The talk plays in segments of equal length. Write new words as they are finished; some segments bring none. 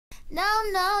No,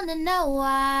 no, no, no,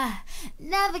 I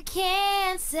never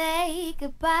can say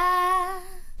goodbye.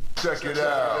 Check it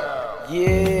out.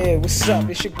 Yeah, what's up?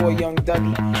 It's your boy Young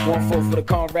Dougie, 1-4 for the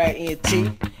Conrad ENT.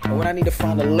 And when I need to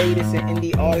find the latest in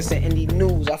indie artists and indie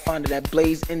news, I find it at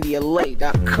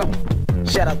BlazeIndiaLA.com.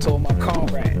 Shout out to all my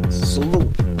comrades. Salute.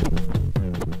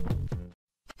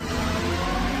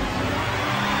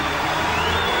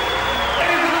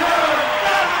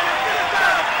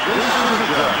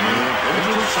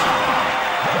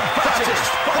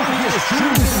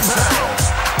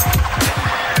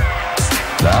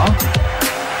 Now,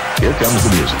 here comes the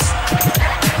music.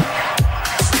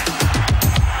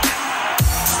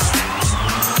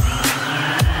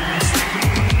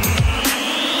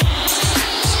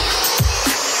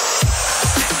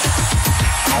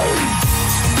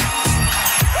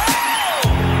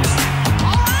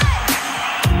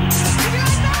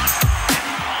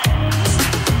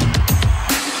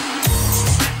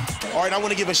 All right, I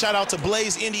want to give a shout out to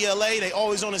Blaze India LA. They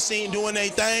always on the scene doing their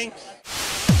thing.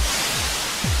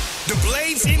 The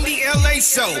Blaze Indie LA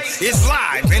show is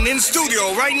live and in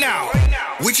studio right now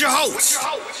with your hosts,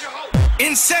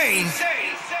 Insane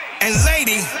and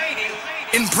Lady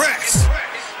Impress.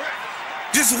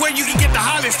 This is where you can get the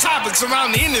hottest topics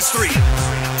around the industry.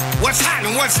 What's hot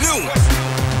and what's new?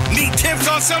 Need tips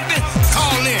on something?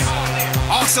 Call in.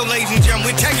 Also, ladies and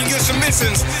gentlemen, we're taking your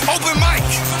submissions. Open mic.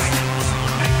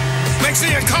 Make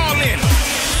sure you call in,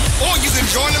 or you can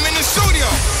join them in the studio.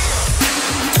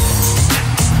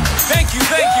 Thank you,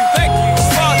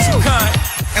 far too kind.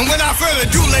 And without further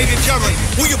ado, ladies and gentlemen,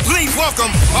 will you please welcome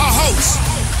our hosts,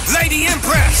 Lady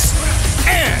Impress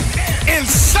and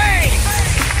Insane.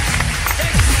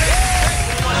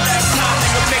 One last time,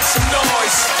 nigga, make some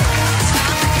noise.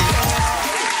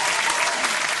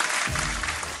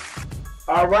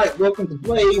 All right, welcome to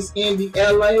Blaze Indie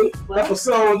LA,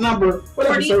 episode number, what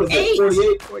episode is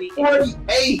it?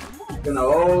 48. In a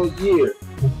whole year.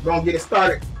 We're going to get it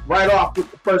started right off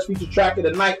with the first feature track of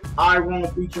the night, Iron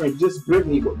featuring Just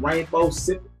Britney with Rainbow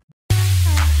Sippin'.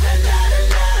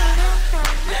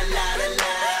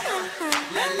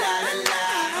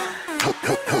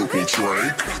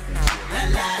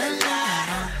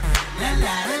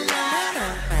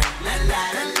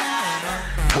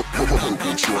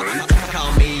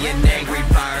 Call me an angry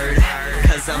bird,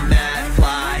 cause I'm mad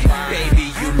fly.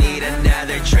 Baby, you need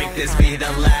another drink, this be the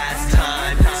last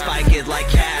time. Spike it like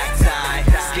cacti,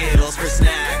 Skittles for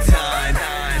snack time.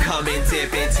 Come and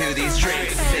dip into these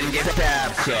drinks and get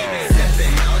baptized.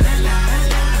 Sippin' on the la la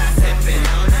la, sippin'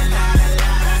 on the la la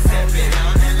la, sippin'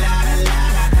 on the la la la,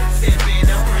 sippin'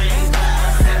 on rainbow,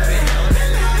 sippin' on the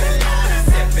la la la,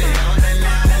 sippin' on the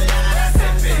la la la,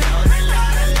 sippin' on the la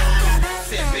la la,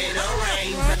 sippin' on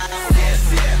rainbow. Sip,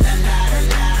 sip, la la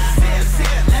la, sip,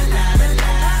 sip, la la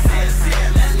la, sip,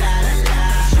 sip, la la la,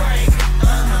 drink,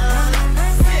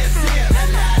 sip, sip,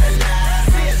 la la la,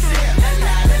 sip, sip, la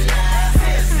la la,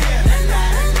 sip, sip, la la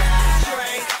la,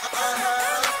 drink,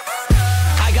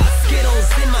 I got Skittles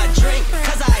in my drink,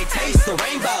 cause I taste the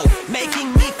rainbow,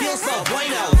 making me feel so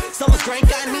bueno. Someone's drink,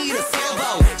 I need a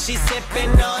sailboat. She's sipping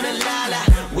on a lala,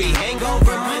 we hang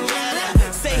over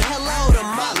manana. Say hello to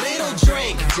my little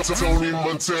drink. Tony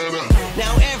Montana.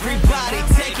 Now everybody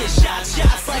taking shots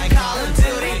like Call of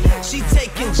Duty. She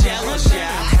taking jello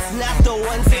shots, not the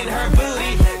ones in her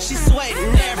booty. She's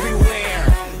sweating everywhere,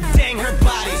 dang her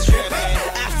body's dripping.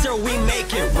 After we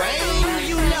make it rain,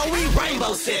 you know we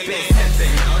rainbow sipping.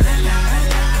 Sipping on the la la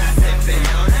la, sipping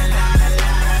on the la la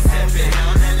la, sipping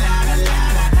on the la la la,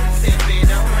 sipping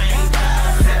on rainbow,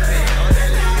 sipping on the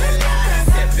la la la,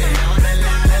 sipping on the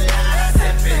la la la,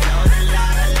 sipping on the la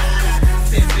la la,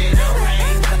 sipping on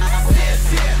rainbow, sip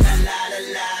sip la la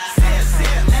la, sip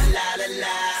sip la la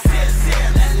la, sip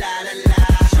sip la la la,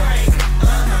 drink,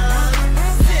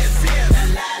 sip sip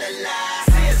la la la,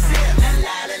 sip sip la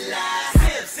la la,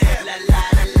 sip sip la la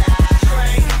la,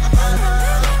 drink,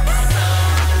 somewhere over the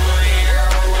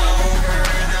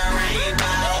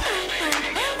rainbow,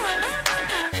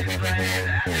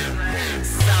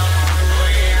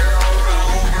 somewhere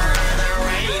over the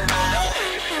rainbow.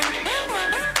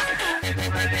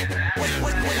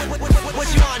 What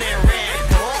you on there, Red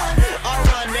Bull? Or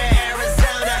on to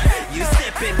Arizona? You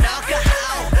sipping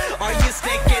alcohol? Or you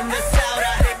sticking the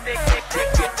soda?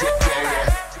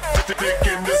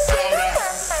 Sticking the soda.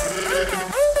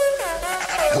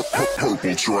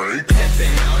 Purple drink.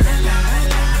 Sipping on the la la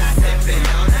la, sipping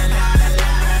on the la la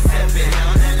la, sipping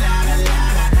on the la la la,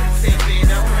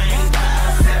 sipping on rainbow,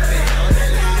 sipping on the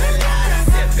la la la,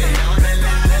 sipping on the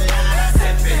la la la,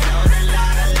 sipping on the la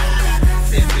la la,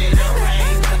 sipping on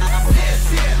rainbow, sip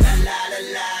sip la la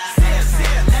la, sip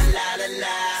sip la la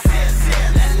la, sip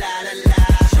sip la la la.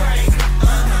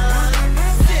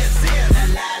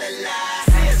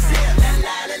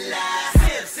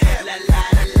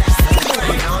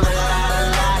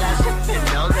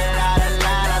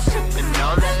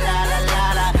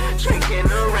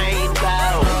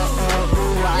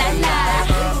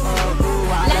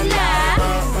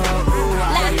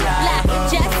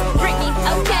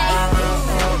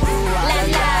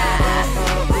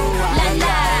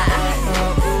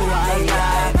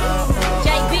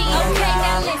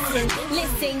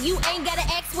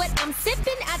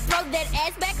 that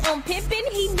ass back on pimpin'.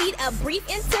 He need a brief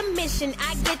intermission.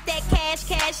 I get that cash,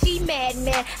 she mad,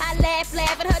 man. I laugh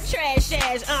at her trash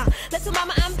ass. Listen,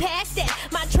 mama, I'm past that.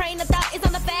 My train of thought is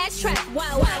on the fast track.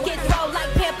 Wow, get rolled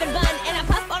like pimp and bun, and I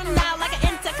puff on them now like an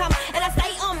intercom. And I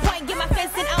stay on point, get my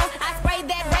fencing on. I spray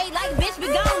that ray like bitch be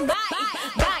gone.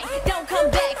 Bye, don't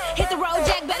come back. Hit the road,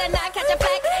 Jack, better not catch a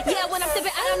flag. Yeah, when I'm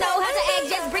sipping, I don't know how to act.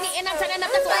 Just bring it in, I'm turning up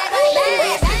the swag like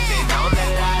that. Sipping on the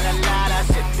la la la la,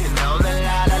 sipping on the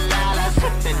la la la la,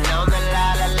 sipping on the la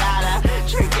la la la,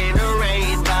 drinking a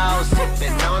rainbow,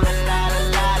 sipping on the la la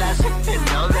la la, sipping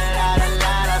on the la la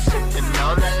la la, sipping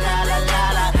on the la la la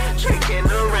la, drinking a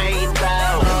rainbow.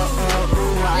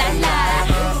 La la,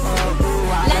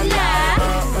 la la,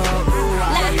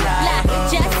 la la,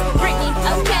 just Britney,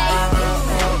 okay.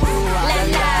 La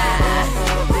la,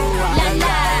 la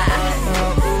la,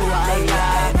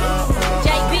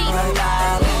 JB.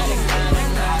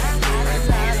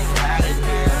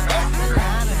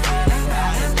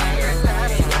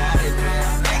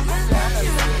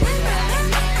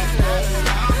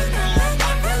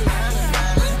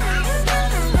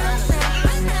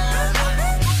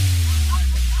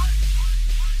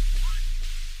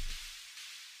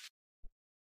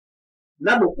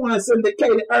 Number one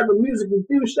syndicated urban music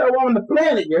review show on the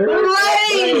planet. You heard?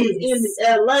 Blaze in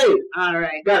the LA. All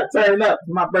right. Gotta turn up.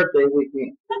 It's my birthday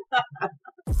weekend.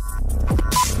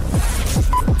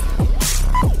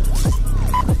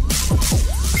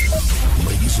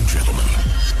 Ladies and gentlemen,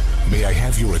 may I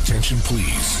have your attention,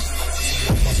 please?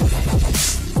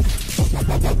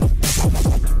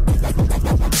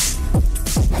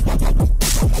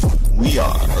 We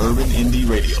are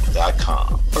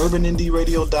UrbanIndieRadio.com.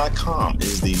 UrbanIndieRadio.com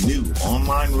is the new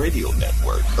online radio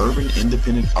network urban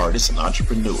independent artists and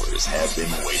entrepreneurs have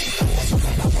been waiting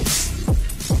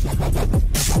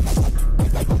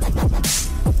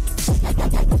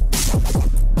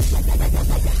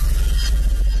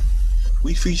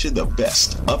We feature the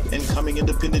best up-and-coming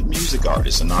independent music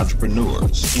artists and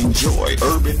entrepreneurs. Enjoy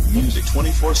urban music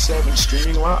 24/7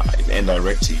 streaming live and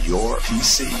direct to your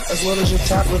PC, as well as your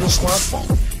tablet or smartphone.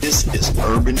 This is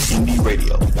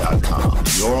UrbanIndieRadio.com,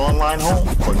 your online home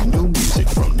for new music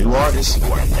from new artists who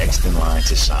are next in line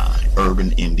to shine.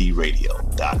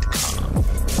 UrbanIndieRadio.com.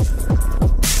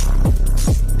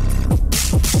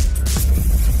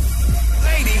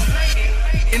 Lady,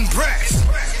 impressed.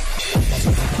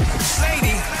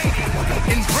 Lady,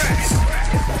 impressed.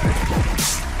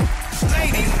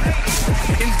 Lady,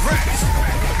 impressed.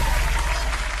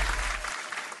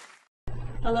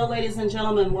 Hello, ladies and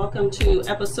gentlemen. Welcome to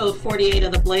episode 48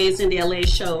 of the Blaze in the LA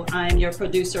show. I'm your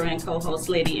producer and co-host,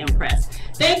 Lady Impress.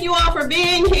 Thank you all for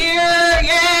being here.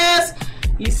 Yes,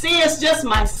 you see, it's just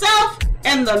myself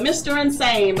and the Mr.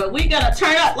 Insane, but we gotta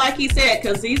turn up like he said,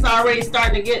 because he's already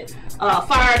starting to get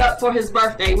fired up for his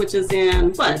birthday, which is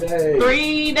in what?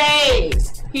 3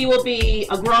 days. He will be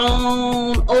a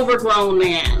grown, overgrown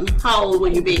man. How old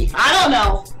will you be? I don't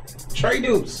know. Trey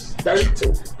Dukes,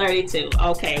 32. 32.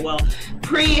 Okay, well,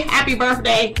 happy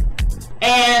birthday.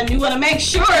 And you want to make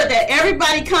sure that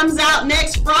everybody comes out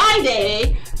next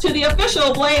Friday to the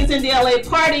official Blaze in the LA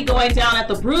party going down at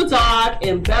the Brewdog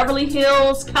in Beverly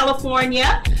Hills,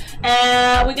 California.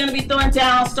 And we're going to be throwing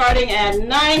down starting at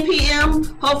 9 p.m.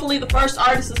 Hopefully the first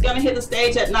artist is going to hit the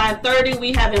stage at 9:30.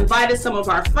 We have invited some of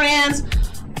our friends,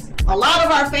 a lot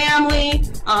of our family,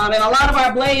 and a lot of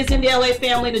our Blaze in the LA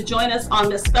family to join us on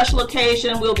this special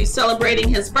occasion. We'll be celebrating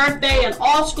his birthday, and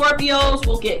all Scorpios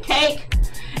will get cake.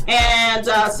 And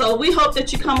so we hope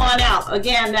that you come on out.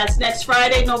 Again, that's next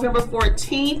Friday, November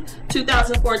 14th,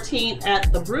 2014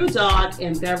 at the Brewdog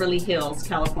in Beverly Hills,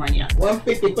 California.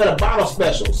 $150 for the bottle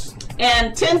specials.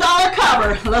 And $10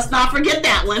 cover. Let's not forget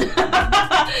that one.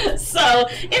 So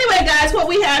anyway, guys, what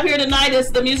we have here tonight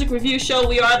is the music review show.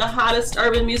 We are the hottest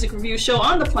urban music review show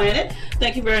on the planet.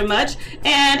 Thank you very much.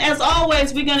 And as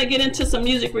always, we're going to get into some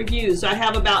music reviews. I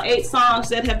have about 8 songs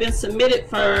that have been submitted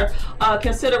for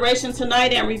consideration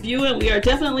tonight and review, and we are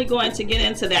definitely going to get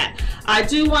into that. I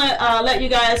do want to let you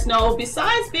guys know,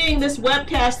 besides being this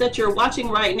webcast that you're watching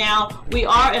right now, we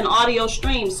are an audio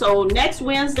stream. So next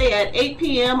Wednesday at 8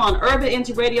 p.m. on Urban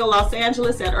Indie Radio Los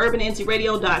Angeles at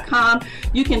UrbanIndieRadio.com,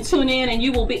 you can tune in and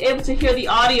you will be able to hear the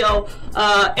audio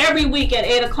every week at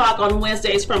 8 o'clock on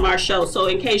Wednesdays from our show. So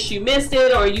in case you missed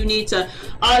it or you need to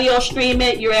audio stream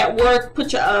it, you're at work,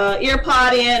 put your ear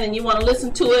pod in and you want to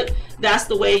listen to it, that's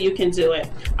the way you can do it.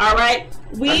 All right.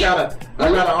 I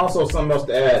gotta also something else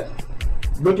to add.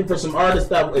 Looking for some artists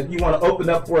that, if you want to open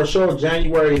up for a show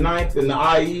January 9th in the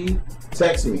IE,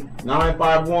 text me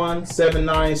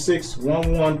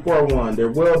 951-796-1141. There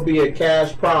will be a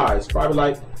cash prize, probably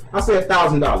like I say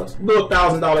 $1,000. Do a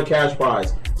 $1,000 cash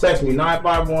prize. Text me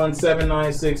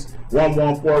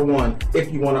 951-796-1141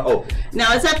 if you want to open.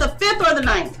 Now, is that the 5th or the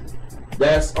 9th?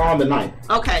 That's on the 9th.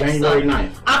 Okay. January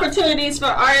 9th. Opportunities for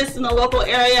artists in the local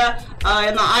area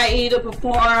in the IE to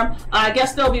perform. I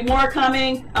guess there'll be more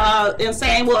coming.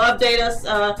 Insane will update us.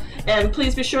 And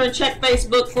please be sure and check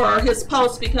Facebook for his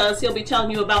posts because he'll be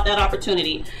telling you about that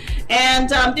opportunity. And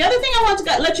the other thing I want to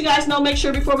let you guys know, make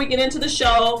sure before we get into the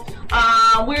show,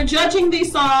 we're judging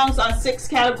these songs on 6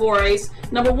 categories.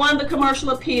 Number 1, the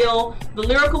commercial appeal, the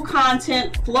lyrical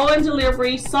content, flow and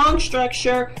delivery, song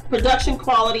structure, production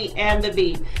quality, and the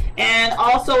beat. And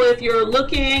also, if you're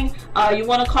looking, you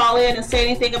want to call in and say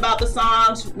anything about the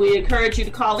songs, we encourage you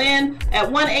to call in at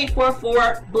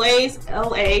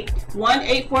 1-844-BLAZE-LA,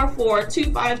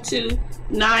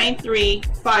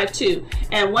 1-844-252-9352.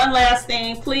 And one last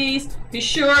thing, please be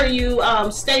sure you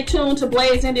stay tuned to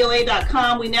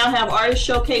BlazeNDLA.com. We now have Artist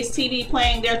Showcase TV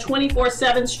playing their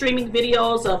 24/7 streaming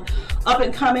videos of up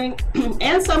and coming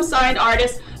and some signed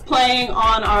artists playing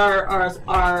on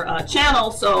our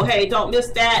channel. So hey, don't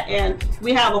miss that. And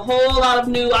we have a whole lot of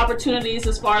new opportunities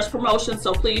as far as promotion,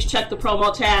 so please check the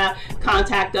promo tab,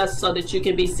 contact us so that you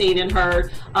can be seen and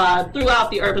heard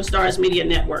throughout the Urban Stars Media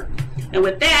Network. And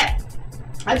with that,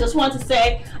 I just want to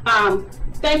say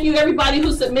thank you everybody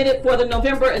who submitted for the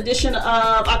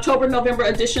October-November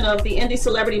edition of the Indie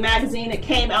Celebrity Magazine. It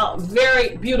came out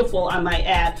very beautiful, I might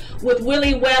add, with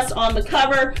Willie West on the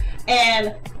cover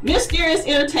and Mysterious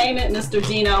Entertainment, Mr.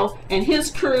 Dino, and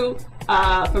his crew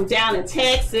from down in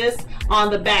Texas on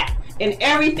the back. And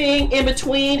everything in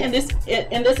between in this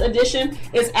edition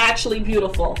is actually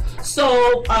beautiful.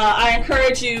 So I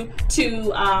encourage you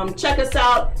to check us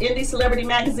out, Indie Celebrity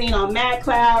Magazine on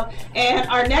MadCloud. And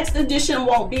our next edition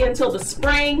won't be until the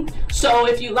spring. So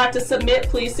if you'd like to submit,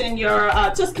 please send your,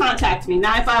 just contact me,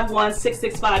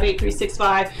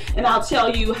 951-665-8365, and I'll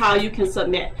tell you how you can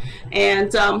submit.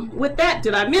 And with that,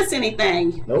 did I miss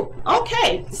anything? Nope.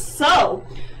 Okay, so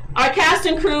our cast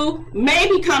and crew may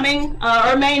be coming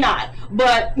or may not,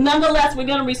 but nonetheless, we're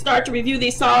going to start to review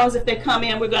these songs. If they come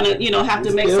in, we're going to, have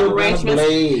to make some arrangements.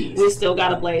 We still got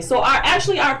to blaze. So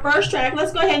our first track,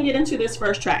 let's go ahead and get into this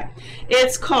first track.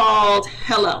 It's called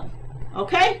Hello.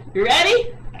 Okay, you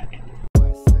ready?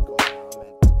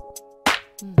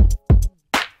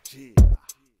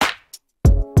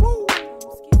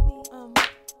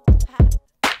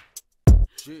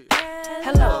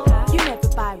 Hello, you never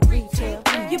buy retail.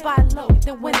 You buy low,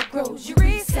 then when it grows, you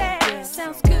resell.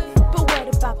 Sounds good, but what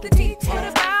about the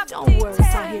details? Don't worry,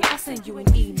 son, here, I'll send you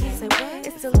an email. Say what?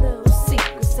 It's a little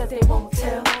secret that they won't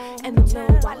tell. And the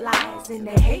little white lies in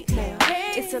their hate mail.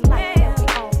 It's a life that we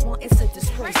all want, it's a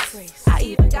disgrace. I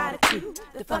even got it too.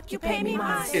 The fuck you pay me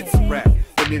my It's a rap,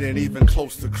 but it ain't even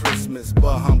close to Christmas.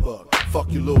 But humbug, fuck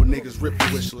you little niggas, rip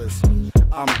your wish list.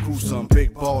 I'm gruesome,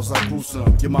 big balls are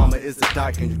gruesome. Your mama is a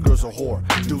dyke and your girl's a whore.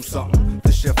 Do something.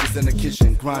 The chef is in the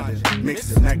kitchen, grinding,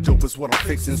 mixing. Mac dope is what I'm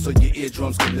fixing, so your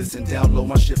eardrums can listen. Download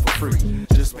my shit for free.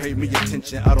 Just pay me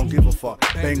attention, I don't give a fuck.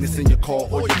 Bang this in your car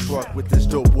or your truck with this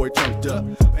dope boy turned up.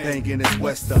 Banging this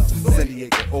West up, San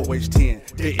Diego, OH10,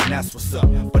 dating, that's what's up.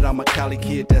 But I'm a Cali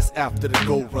kid that's after the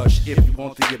gold rush. If you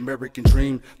want the American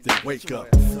dream, then wake up.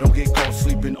 Don't get caught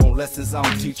sleeping on lessons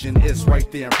I'm teaching. It's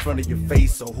right there in front of your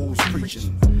face, so who's preaching?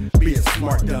 Be a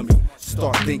smart dummy,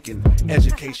 start thinking.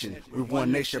 Education, we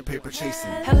one nation, paper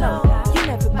chasing. Hello, you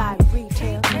never buy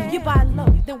retail. You buy low,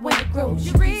 then when it grows,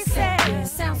 you resell.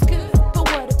 Sounds good, but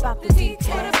what about the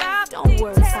details? Don't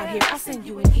worry, son, here, I'll send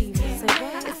you an email. Say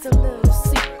what? It's a little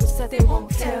secret that they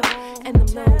won't tell. And the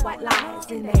little white lies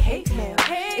in their hate mail.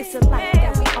 It's a life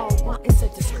that we all want, it's a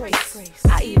disgrace.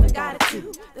 I even got it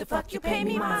too. The fuck you pay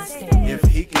me my stand. If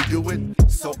he can do it,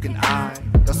 so can I.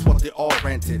 That's what they all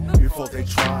ranted before they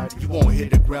tried. You won't hit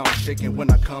the ground shaking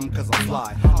when I come, cause I'm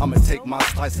fly. I'ma take my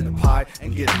slice of the pie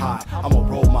and get high. I'ma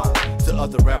roll mine to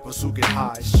other rappers who get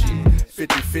high. Shit,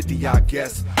 50-50 I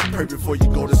guess. Pray before you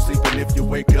go to sleep, and if you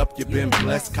wake up, you've been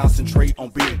blessed. Concentrate on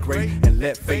being great and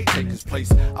let fate take its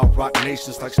place. I rock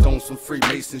nations like stones from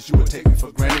Freemasons. You would take me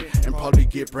for granted and probably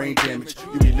get brain damage.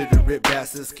 You illiterate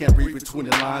bastards, can't read between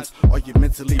the lines. Are you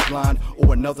mentally blind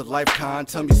or another lifetime?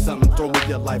 Tell me something, throw me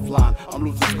your lifeline. I'm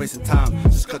losing space and time,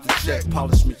 just cut the check,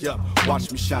 polish me up,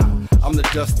 watch me shine. I'm the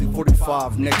Dusty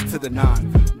 45 next to the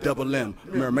 9. Double M,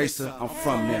 Mira Mesa, I'm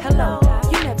from there. Hello,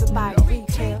 you never buy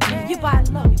retail. You buy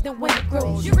low, then when it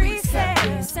grows, you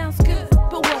resell. Sounds good,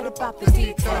 but what about the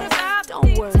details?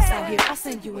 Don't worry, son, here, I'll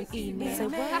send you an email. Say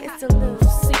what? It's a little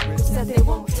secret that they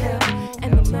won't tell.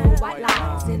 And the little white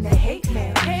lies in their hate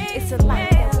mail. It's a life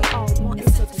that we all want,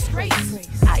 it's a disgrace.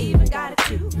 I even got it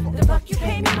too. The fuck you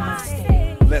pay me my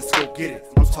stand. let's go get it.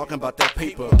 I'm talking about that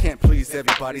paper. Can't please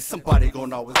everybody, somebody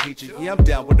gon' always hate you. Yeah, I'm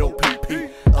down with OPP.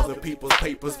 Other people's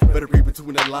papers, better read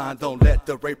between the lines. Don't let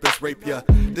the rapist rape ya.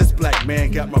 This black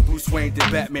man got my Bruce Wayne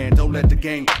to Batman. Don't let the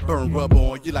game burn rubber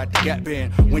on you like the Gap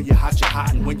Band. When you're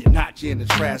hot, and when you're not, you're in the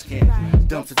trash can.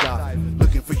 Dump to die,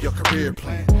 looking for your career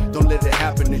plan. Don't let it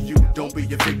happen to you, don't be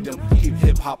a victim. Keep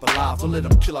hip hop alive, don't let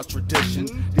them kill our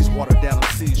tradition. These watered down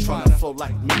MCs trying to flow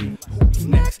like me. Who's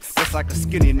next? That's like a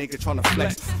skinny nigga trying to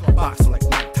flex. Boxing like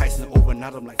Mike Tyson,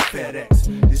 overnight I'm like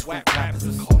FedEx. These whack rappers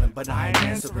are calling, but I ain't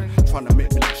answering. Trying to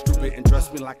make me look stupid and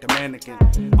dress me like a mannequin.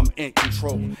 I'm in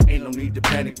control, ain't no need to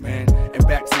panic, man. And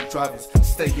backseat drivers,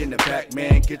 stay in the back,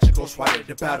 man. Get your ghost right at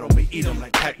the battle, me eat them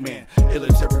like Pac-Man.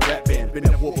 Military rap band, been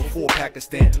at war before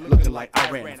Pakistan. Looking like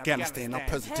Iran, Afghanistan, I'm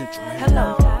presidential.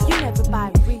 Hello, you never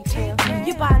buy retail.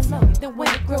 You buy low, then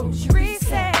when it grows, you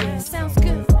resell. Sounds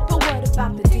good, but what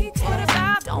about the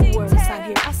details? Don't worry, sign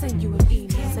here, I'll send you an email.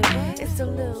 Say, it's a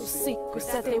little secret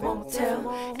that they won't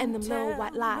tell. And them little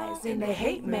white lies in their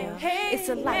hate mail. It's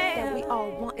a life that we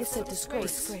all want, it's a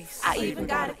disgrace. I even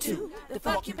got it too. The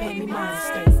fuck you pay me my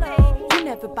estate. You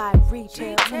never buy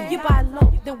retail. You buy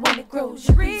low, then when it grows,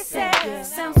 you resell.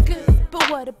 Sounds good, but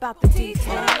what about the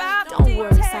details? Don't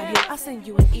worry, sign here, I'll send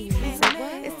you an email.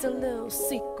 Say, it's a little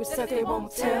secret that they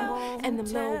won't tell. And them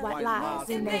little white lies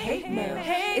in their hate mail.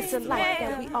 It's a life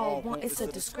that we all want, it's a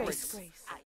disgrace.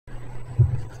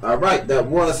 All right, that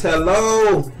was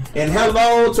hello, and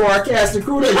hello to our cast and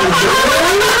crew.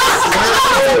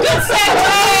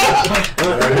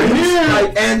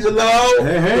 Like Angelo,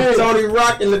 Tony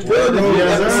Rock in the building.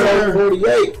 Episode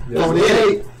 48.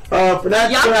 For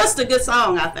that y'all missed a good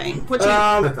song, I think. What you?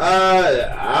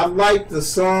 I liked the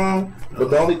song, but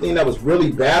the only thing that was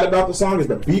really bad about the song is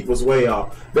the beat was way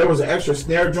off. There was an extra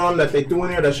snare drum that they threw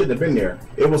in there that shouldn't have been there.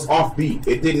 It was off beat.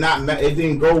 It did not. It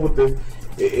didn't go with the.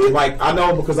 Like I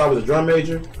know because I was a drum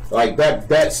major, like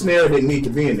that snare didn't need to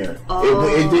be in there.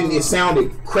 It didn't. It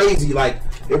sounded crazy. Like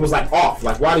it was like off.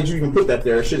 Like why did you even put that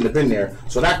there? It shouldn't have been there.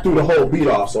 So that threw the whole beat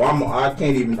off. So I'm not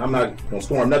gonna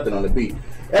storm nothing on the beat.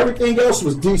 Everything else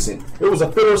was decent. It was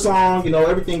a filler song. You know,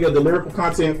 everything of the lyrical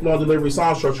content, flow, delivery,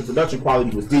 song structure, production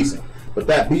quality was decent. But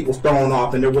that beat was thrown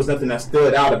off, and there was nothing that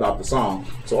stood out about the song.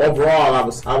 So overall, I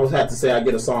was had to say I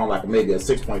get a song like maybe a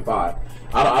 6.5.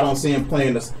 I don't see him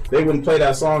playing this. They wouldn't play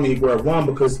that song anywhere. One,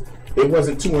 because it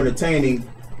wasn't too entertaining.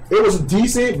 It was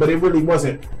decent, but it really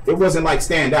wasn't. It wasn't like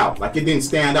stand out. Like it didn't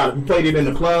stand out. If you played it in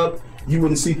the club, you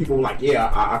wouldn't see people like,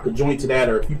 yeah, I could join to that.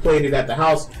 Or if you played it at the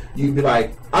house, you'd be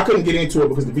like, I couldn't get into it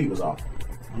because the beat was off.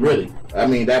 Really, I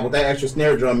mean that with that extra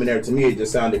snare drum in there, to me it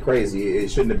just sounded crazy. It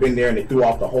shouldn't have been there, and it threw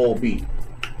off the whole beat.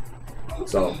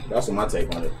 So that's what my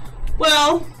take on it.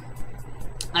 Well,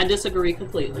 I disagree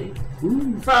completely.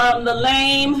 From the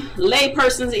lay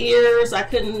person's ears, I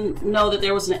couldn't know that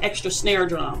there was an extra snare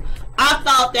drum. I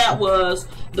thought that was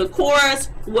the chorus,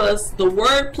 was the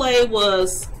wordplay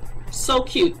was so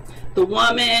cute. The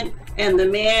woman and the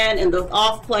man and the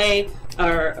off play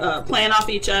are playing off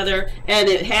each other, and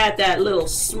it had that little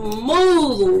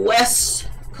smooth West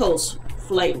Coast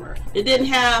flavor. It didn't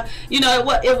have, you know,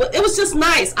 it was just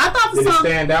nice. I thought the song. Did it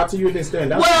stand out to you? It didn't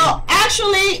stand out. Well,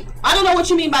 actually, I don't know what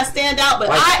you mean by stand out, but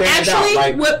like I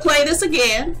actually would play this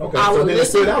again. Okay, I would listen. It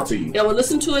stood out to you. I would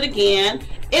listen to it again.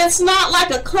 It's not like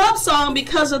a club song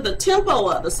because of the tempo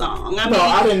of the song. I mean,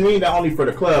 I didn't mean that only for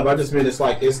the club. I just mean it's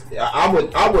like it's. I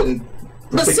wouldn't.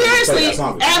 But seriously,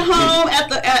 at home,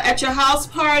 at your house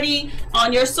party,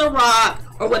 on your Ciroc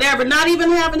or whatever, not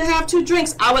even having to have 2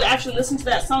 drinks, I would actually listen to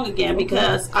that song again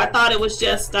because I thought it was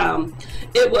just,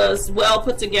 it was well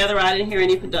put together. I didn't hear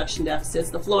any production deficits.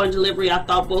 The flow and delivery, I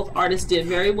thought both artists did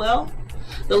very well.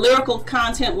 The lyrical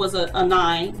content was a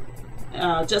 9,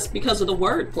 just because of the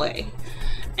wordplay.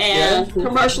 And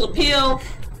commercial appeal,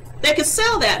 they could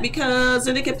sell that because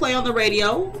then it could play on the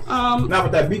radio. Not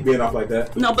with that beat being off like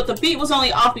that. No, but the beat was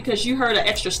only off because you heard an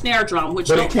extra snare drum, which.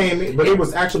 But it came in, but it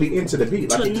was actually into the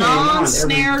beat. Like it came on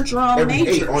snare drum every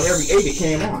 8, on every 8 it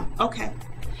came on. Okay.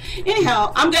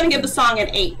 Anyhow, I'm gonna give the song an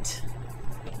 8.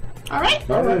 All right.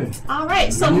 All right. All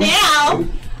right. So now,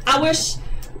 I wish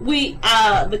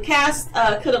the cast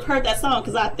could have heard that song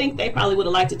because I think they probably would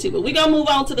have liked it too. But we're gonna move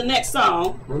on to the next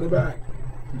song. Run it back.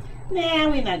 Nah,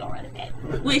 we're not gonna run it back.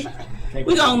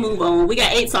 We're gonna move on. We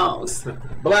got 8 songs.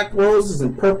 Black Roses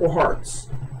and Purple Hearts.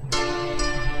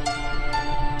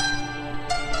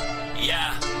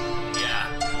 Yeah.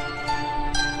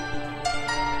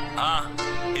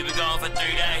 You've been gone for 3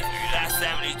 days. That's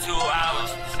 72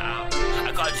 hours.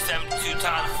 I called you 72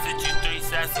 times. Sent you 3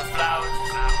 sets of flowers.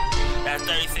 That's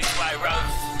 36 white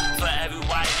roses for every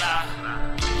white lie.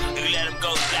 You let them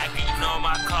go black, you know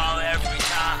my call every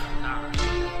time.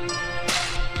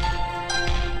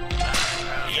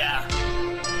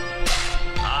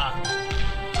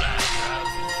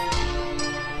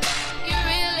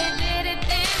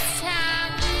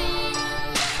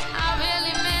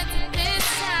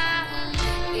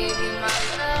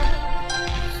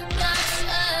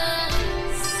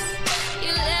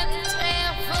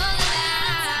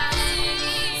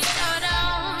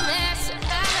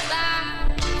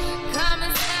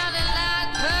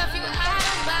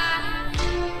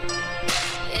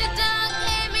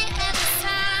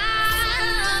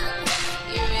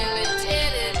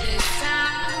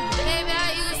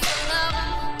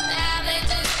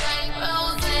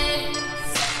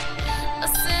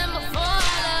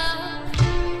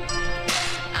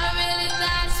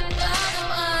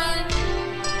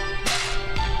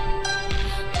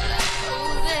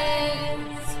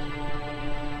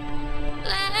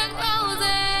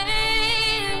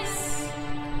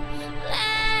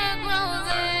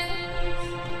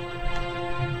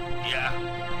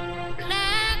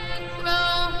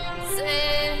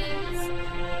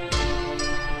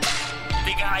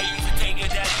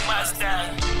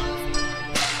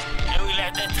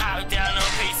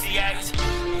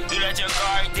 let your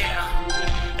guard down,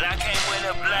 and I came with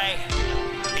a blame.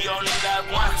 You only love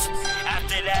once,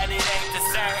 after that it ain't the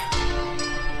same.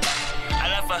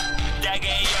 I left a dagger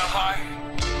in your heart.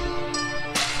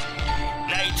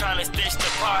 Now you tryna stitch the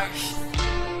parts.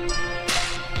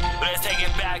 But let's take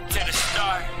it back to the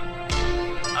start.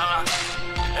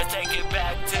 Let's take it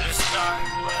back to the start.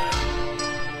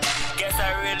 Guess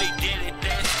I really did it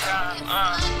this time.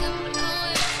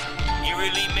 You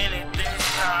really meant it this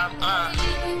time.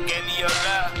 Gave me your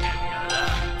love,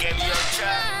 gave me your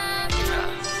trust.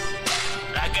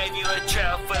 I gave you a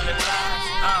trail full of lies.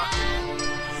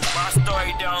 My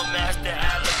story don't match the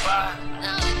alibi.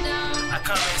 I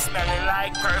come in smelling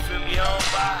like perfume you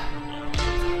don't buy.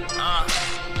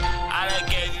 I done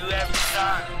gave you every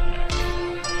time.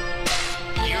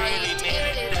 You really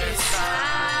meant it this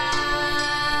time.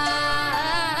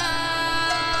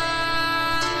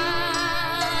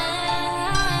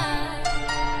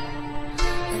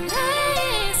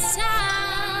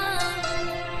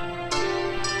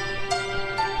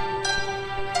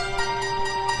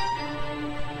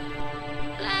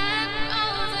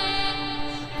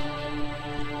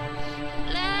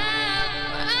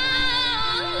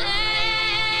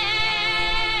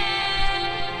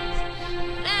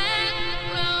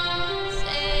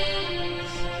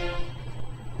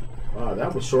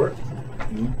 That was short.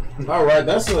 All right,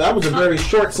 that was a very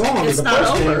short song. It's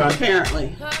not over,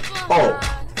 apparently. Oh.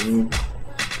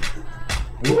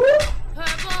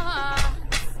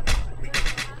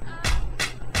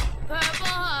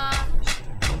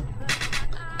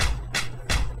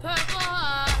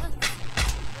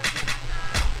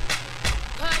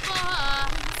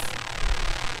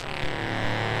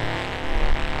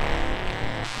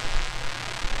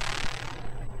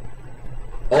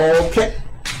 Okay.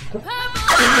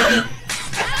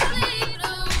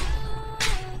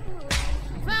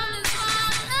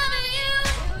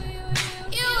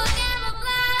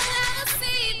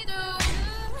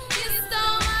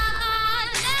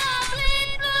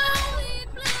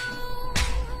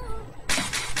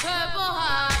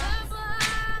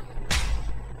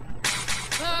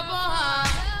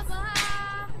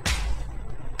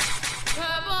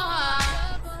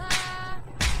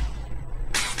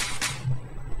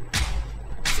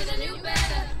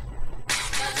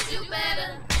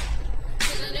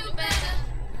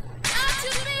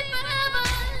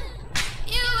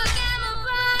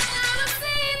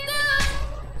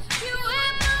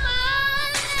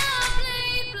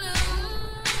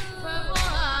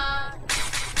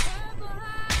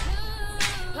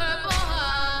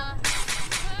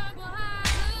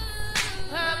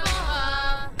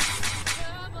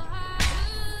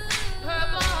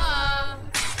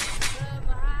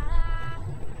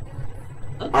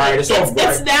 Alright, it's over.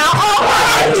 It's now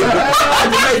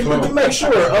over. To make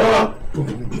sure.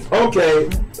 Okay,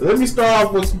 let me start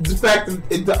off with the fact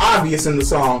that the obvious in the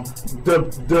song.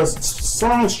 The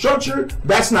song structure,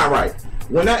 that's not right.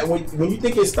 When you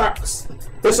think it stops,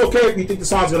 it's okay if you think the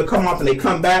song's gonna come off and they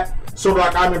come back. Sort of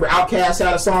like I remember Outkast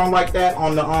had a song like that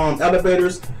on the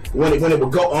elevators. When it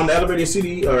would go on the elevator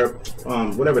CD or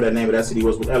whatever that name of that CD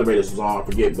was, what elevators was on, I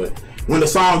forget. But when the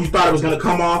song you thought it was gonna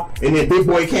come off and then Big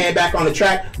Boy came back on the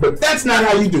track, but that's not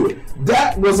how you do it.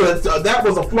 That was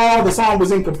a flaw. The song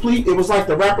was incomplete. It was like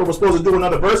the rapper was supposed to do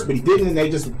another verse, but he didn't, and they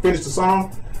just finished the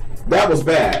song. That was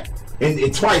bad,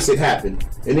 and twice it happened.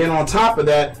 And then on top of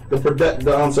that, so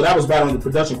that was bad on the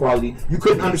production quality. You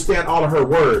couldn't understand all of her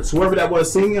words. Whoever that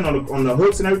was singing on the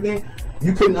hooks and everything,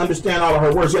 you couldn't understand all of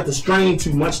her words. You have to strain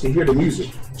too much to hear the music.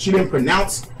 She didn't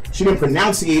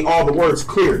pronunciate all the words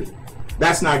clearly.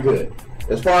 That's not good.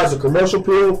 As far as the commercial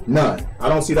appeal, none. I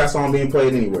don't see that song being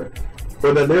played anywhere.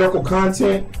 For the lyrical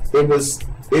content, it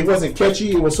wasn't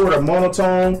catchy. It was sort of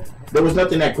monotone. There was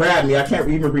nothing that grabbed me. I can't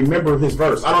even remember his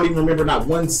verse. I don't even remember not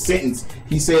one sentence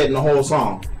he said in the whole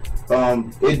song.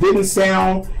 It didn't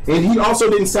sound, and he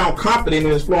also didn't sound confident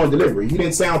in his flow and delivery. He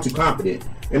didn't sound too confident.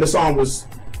 And the song was,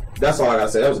 that's all I gotta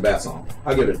say. That was a bad song.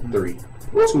 I'll give it 3.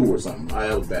 2 or something.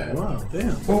 That was bad. Wow,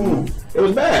 damn. It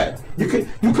was bad. You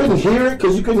couldn't hear it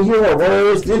because you couldn't hear her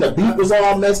words. Then the beat was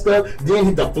all messed up.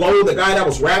 Then the flow, the guy that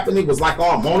was rapping, it was like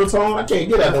all monotone. I can't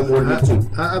get that no more than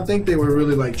 2. I think they were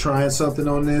really like trying something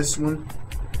on this one.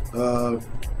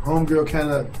 Homegirl kind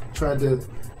of tried to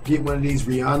get one of these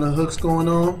Rihanna hooks going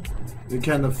on. They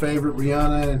kind of favorite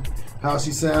Rihanna and how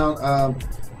she sound.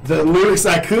 The lyrics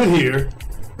I could hear.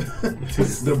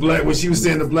 The black, when she was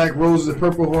saying the black roses, the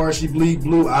purple heart, she bleed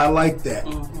blue. I like that.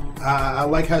 I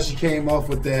like how she came off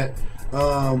with that.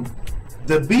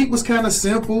 The beat was kind of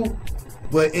simple,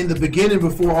 but in the beginning,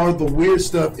 before all the weird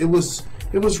stuff, it was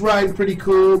riding pretty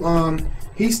cool.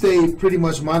 He stayed pretty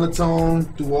much monotone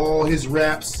through all his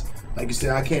raps. like you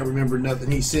said, I can't remember nothing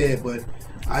he said, but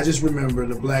I just remember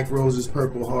the Black Roses,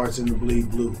 Purple Hearts, and the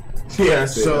Bleed Blue. Yeah,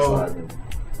 so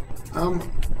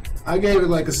I gave it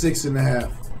like a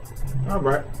 6.5. All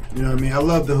right. You know what I mean? I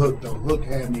love the hook though. Hook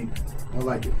had me. I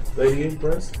like it. Lady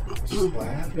Impress? What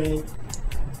happened?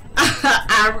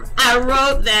 I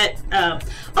wrote that.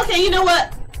 Okay, you know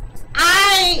what?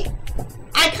 I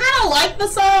kind of like the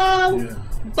song,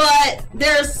 but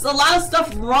there's a lot of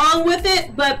stuff wrong with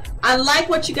it. But I like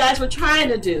what you guys were trying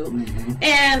to do,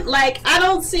 and like I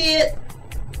don't see it.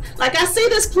 Like I see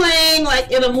this playing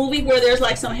like in a movie where there's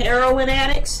like some heroin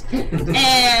addicts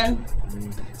and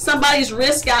somebody's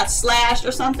wrist got slashed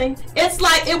or something. It's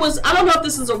like it was. I don't know if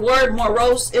this is a word,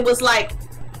 morose. It was like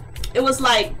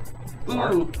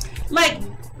like,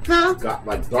 huh? Got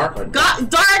like dark.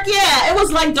 Dark, yeah. It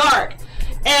was like dark,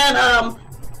 and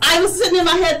I was sitting in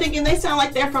my head thinking they sound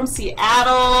like they're from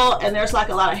Seattle, and there's like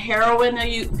a lot of heroin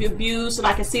abuse, and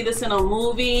I can see this in a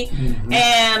movie,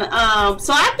 and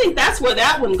so I think that's where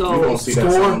that one goes. You don't see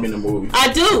that song in the movie.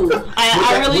 I do.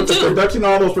 I really do. The production,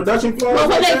 all those production flaws.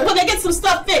 Well, when they get some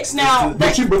stuff fixed now,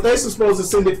 but they're supposed to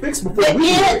send it fixed before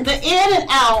the in and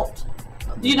out.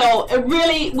 You know, it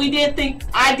really,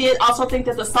 I did also think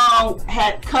that the song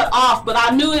had cut off, but I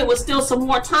knew it was still some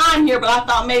more time here, but I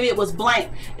thought maybe it was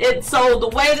blank. So the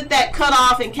way that cut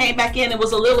off and came back in, it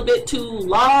was a little bit too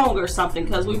long or something,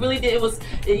 because we really did,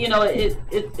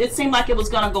 it seemed like it was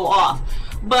going to go off.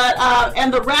 But,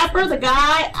 and the rapper, the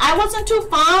guy, I wasn't too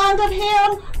fond of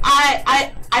him.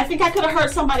 I think I could have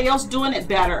heard somebody else doing it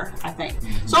better, I think.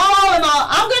 So all in all,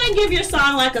 I'm going to give your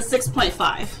song like a 6.5.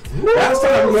 Last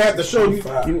time we had the show,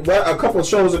 a couple of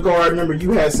shows ago, I remember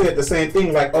you had said the same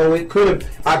thing, like, oh, it could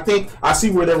have, I think, I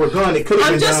see where they were going, it could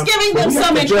have been done. I'm just giving them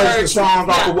some encouragement. We have to judge the song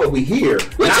off of what we hear,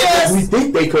 not what we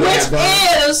think they could have done.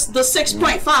 Which is the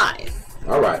 6.5.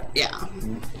 All right. Yeah.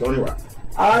 Tony Rock.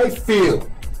 I feel,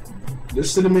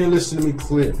 listen to me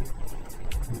clear.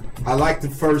 I like the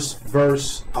first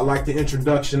verse. I like the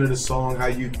introduction of the song, how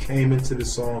you came into the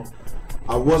song.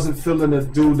 I wasn't feeling the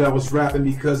dude that was rapping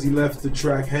because he left the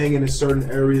track hanging in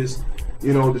certain areas.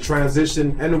 You know, the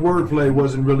transition and the wordplay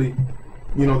wasn't really,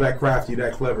 that crafty,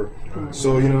 that clever.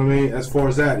 So, you know what I mean? As far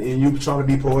as that, and you trying to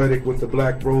be poetic with the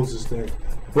Black Roses thing.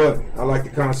 But I like the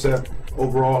concept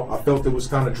overall. I felt it was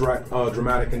kind of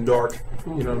dramatic and dark.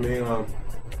 You know what I mean?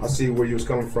 I see where you was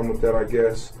coming from with that, I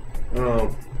guess.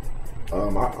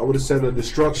 I would have said that the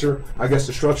structure, I guess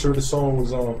the structure of the song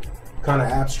was kind of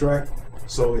abstract.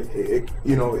 So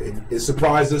it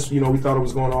surprised us. We thought it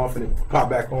was going off and it popped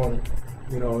back on.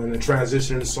 And the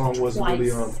transition in the song wasn't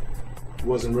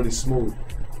really smooth.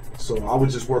 So I would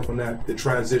just work on that, the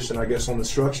transition, I guess, on the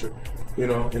structure, and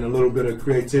a little bit of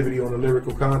creativity on the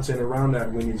lyrical content around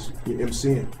that when you're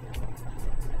MCing.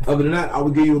 Other than that, I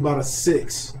would give you about a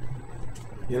 6.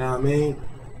 You know what I mean?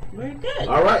 Very good.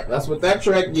 All right, that's what that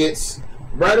track gets.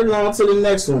 Right along to the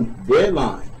next one,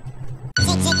 Deadline.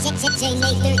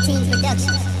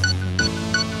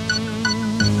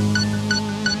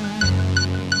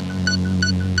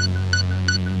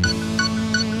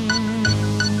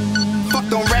 Fuck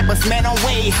them rappers, man, I'm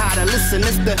way hotter. Listen,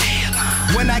 it's the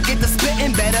when I get to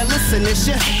spittin', better listen, this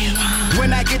shit.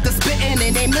 When I get to spittin'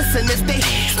 and they missing this, they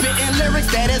spittin'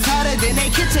 lyrics that is hotter than they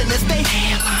kitchen this day.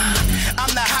 I'm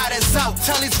the hottest out,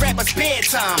 tell these rappers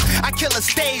bedtime. I kill a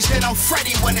stage, then I'm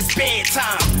Freddy when it's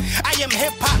bedtime. I am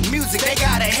hip-hop music, they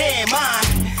gotta hear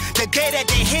mine. The day that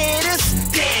they hear this,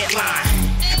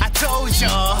 Deadline. I told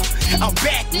y'all, I'm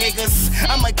back, niggas.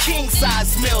 I'm a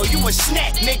king-size meal, you a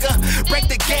snack, nigga. Break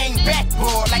the game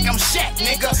backboard like I'm Shaq,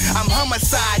 nigga. I'm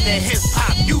homicide to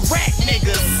hip-hop, you rap,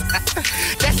 niggas.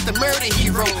 That's the murder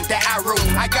hero that I wrote.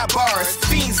 I got bars,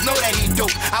 fiends know that he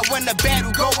dope. I win the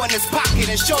battle, go in his pocket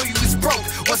and show you he's broke.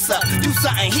 What's up? Do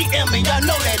something, he ill me, y'all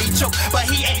know that he choke. But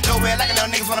he ain't nowhere like no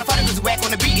niggas wanna fight him, cause he whack on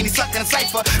the beat and he suck in the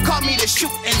cypher. Call me the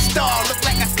shooting star, look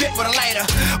like I spit with a lighter.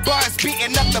 Bars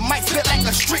beating up the mic, spit like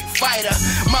a street fighter.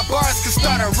 My bars can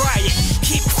start a riot.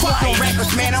 Keep quiet.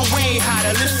 Rappers, man, I'm way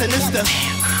hotter. Listen, it's the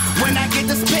when I get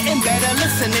to spittin', better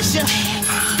listen, this shit.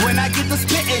 When I get to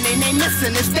spittin' and they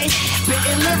missing this, they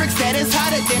spittin' lyrics that is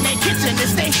hotter than they kitchen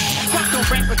this day. Fuck the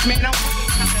rappers, man, I'm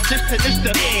listen, it's the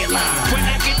Deadline. When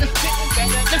I get to spittin',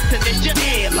 better listen, this shit.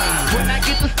 Deadline. When I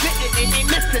get to spittin' and they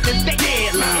missing this, they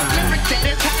Deadline. Lyrics that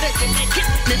is hotter than they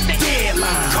kitchen this day.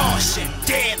 Deadline. Caution,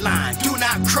 Deadline, do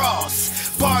not cross.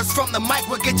 Bars from the mic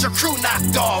will get your crew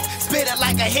knocked off. Spit it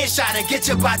like a headshot and get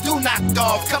your Badu knocked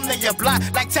off. Come to your block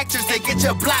like Texas, they get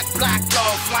your block blocked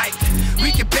off. Like, we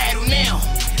can battle now,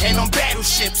 and on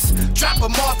battleships. Drop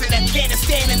them off in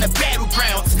Afghanistan in the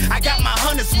battlegrounds. I got my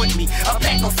hunters with me, a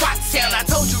pack of Foxhound. I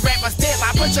told you rappers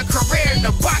Deadline, put your career in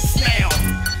the box now.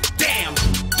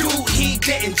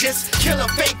 spitting. Just kill a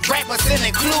fake rappers and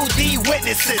include the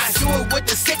witnesses. I do it with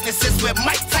the sicknesses, with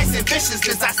Mike Tyson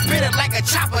viciousness. I spit it like a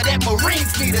chopper that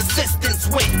Marines need assistance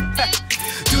with.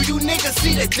 Do you niggas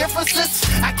see the differences?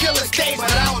 I kill a stage,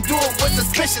 but I don't do it with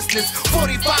suspiciousness.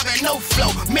 45 and no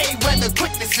flow, Mayweather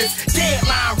quicknesses.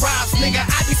 Deadline rhymes, nigga,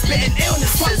 I be spitting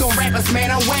illnesses. Fuck them rappers,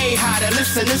 man, I'm way hotter.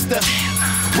 Listen, it's the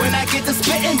when I get to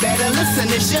spitting, better listen,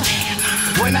 it's ya.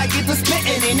 When I get to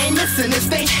spitting and they missing this,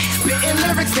 they spitting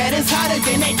lyrics that is hotter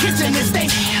than they kitchen this. They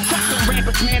fuck them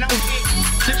rappers, man, I'm way.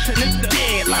 Listen, it's the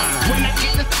deadline. When I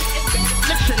get to spitting,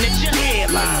 listen, it's your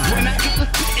headline. When I get to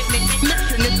spitting, they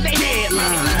missing this, they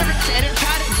deadline. Lyrics that is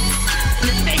hotter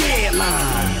than they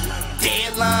deadline.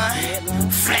 Deadline,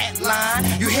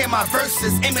 flatline. You hear my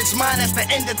verses, image mine as the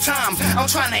end of time. I'm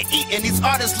trying to eat and these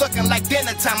artists looking like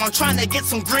dinner time. I'm trying to get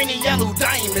some green and yellow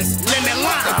diamonds. Lemon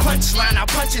lime. The punchline, I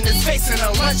punch in his face in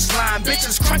a lunch line.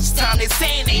 Bitches crunch time, they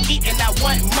saying they eating, I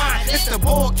want mine. It's the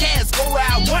broadcast, go where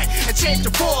I want and change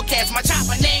the forecast. My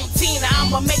chopper named Tina,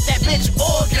 I'ma make that bitch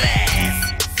all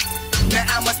glass. Now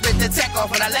I'ma spit the tech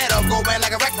off when I let off, go in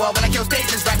like a wreck ball. When I kill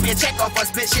stages, rack me a check off. I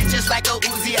spit shit just like a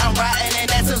Uzi. I'm riding in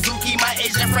that Suzuki. My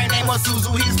Asian friend name was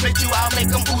Suzu. He spit you, I'll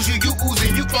make him ooze you. You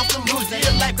oozing, you close to losing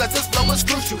your life, cause this flow is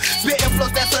crucial. Spitting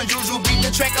flows that's unusual. Beat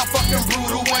the track, I'm fucking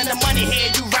brutal. When the money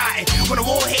head, you riding. When the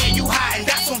war head, you hiding.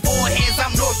 Got some foreheads,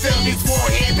 I'm Northfield, these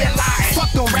foreheads been lying.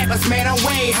 Fuck them rappers, man, I'm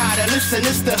way hotter. Listen,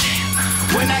 it's the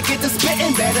when I get to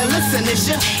spitting, better listen, it's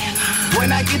ya.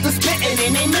 When I get to spitting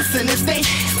and they missing this, they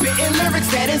spitting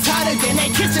lyrics that is hotter than they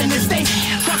kitchen this. They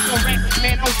fuck them rappers,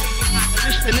 man, I'm way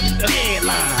hotter. Listen, it's the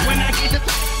deadline. When I get to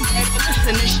spitting, better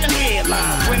listen, it's your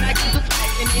headline. When I get to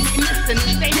spitting and they missing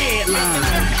this, they deadline.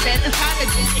 Lyrics that is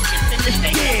hotter than they kitchen this,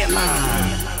 they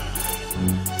deadline.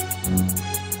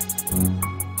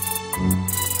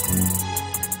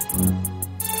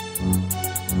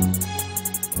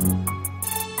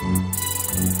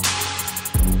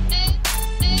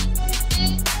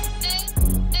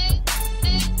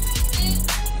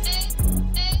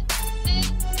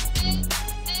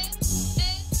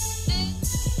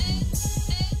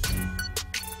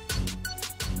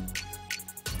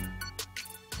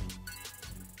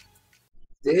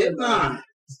 Deadline.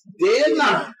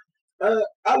 Deadline.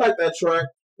 I like that track.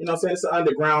 You know what I'm saying? It's an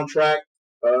underground track.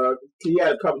 He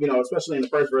had a couple, you know, especially in the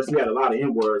first verse, he had a lot of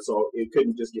N-words, so it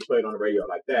couldn't just get played on the radio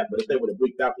like that. But if they would have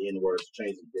bleeped out the N-words,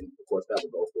 changed it, then of course that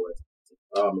would go for it.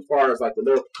 As far as like the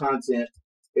lyrical content,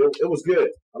 it was good.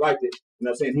 I liked it. You know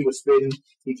what I'm saying? He was spitting.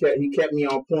 He kept me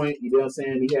on point. You know what I'm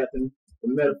saying? He had the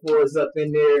metaphors up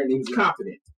in there, and he was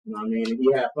confident. You know what I mean? And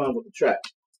he had fun with the track.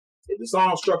 The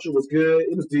song structure was good.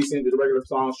 It was decent. The regular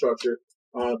song structure.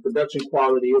 Production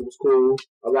quality, it was cool.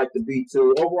 I liked the beat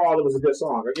too. Overall, it was a good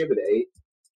song. I gave it an 8.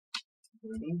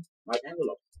 Mike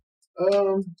Angelo.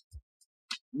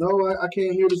 No, I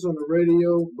can't hear this on the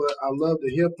radio, but I love the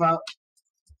hip hop.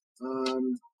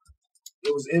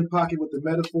 It was in pocket with the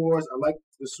metaphors. I like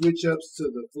the switch ups to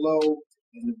the flow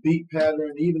and the beat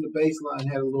pattern. Even the bass line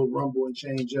had a little rumble and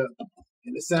change up.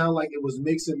 And it sounded like it was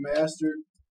mixed and mastered.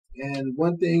 And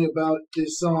one thing about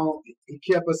this song, he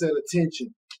kept us at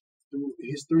attention through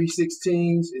his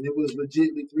 3/16s, and it was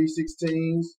legitimately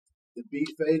 3/16s. The beat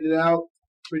faded out.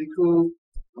 Pretty cool.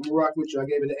 I'm going to rock with you. I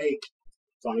gave it an 8.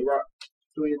 Tony Rock.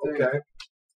 Do your thing. Okay.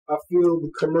 I feel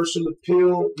the commercial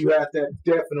appeal, you had that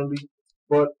definitely,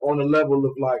 but on the level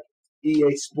of like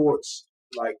EA Sports,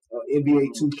 like NBA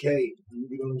 2K,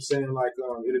 you know what I'm saying? Like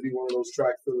it'll be one of those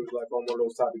track fillers, like on one of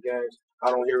those type of games.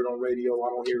 I don't hear it on radio, I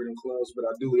don't hear it in clubs, but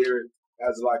I do hear it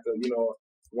as like a, you know,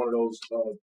 one of those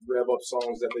rev up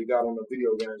songs that they got on the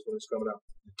video games when it's coming out.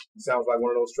 It sounds like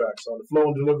one of those tracks. On the flow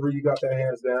and delivery, you got that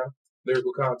hands down.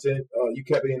 Lyrical content, you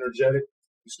kept it energetic.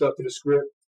 You stuck to the script.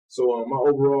 So my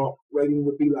overall rating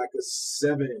would be like a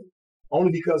 7,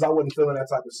 only because I wasn't feeling that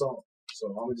type of song. So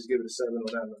I'm gonna just give it a 7 on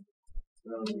that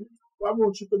number. Why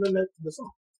won't you feel in the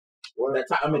song? Well, that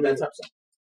type of song.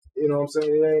 You know what I'm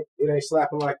saying? It ain't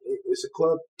slapping like it's a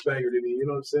club banger to me. You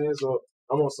know what I'm saying? So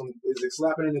I'm on some. Is it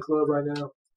slapping in the club right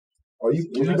now? Are you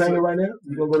banging right now?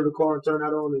 You gonna go to the car and turn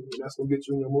that on, and that's gonna get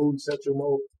you in your mood, set your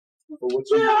mode for what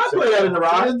you. Yeah, I play that in the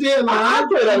ride. I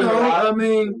play that in the ride. I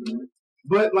mean,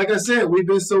 but like I said, we've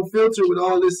been so filtered with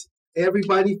all this.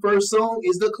 Everybody first song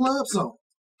is the club song.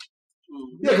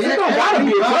 Yeah, it don't gotta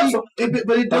be a club song.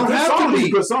 But it don't have to be a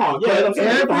good song. Yeah,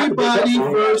 everybody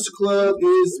first club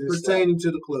is pertaining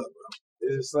to the club, bro.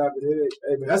 It's slapping it.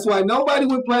 Hey, man. That's why nobody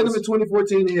would play them in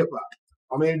 2014 in hip hop.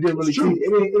 I mean, it didn't really teach.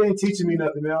 It ain't teaching me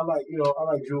nothing, man. I like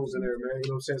jewels in there, man. You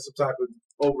know what I'm saying? Some type of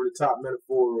over the top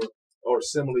metaphor or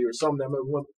simile or something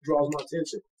that draws my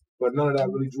attention. But none of that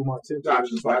really drew my attention.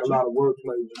 It's just like a lot of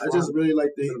wordplay. I just really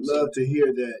like they love to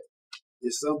hear that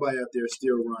is somebody out there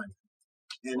still rhyming,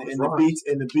 and That's the right.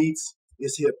 beats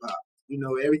is hip hop. You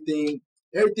know, everything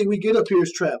we get up here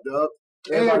is trap, dog.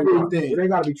 Everything. It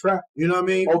ain't gotta be trap. You know what I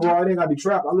mean? Overall, it ain't gotta be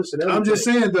trap. I listen to everything. I'm just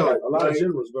saying though, Like, a lot like, of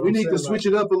genres. But we I'm need saying, to switch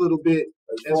it up a little bit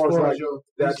as far as like your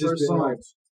that's just first been like,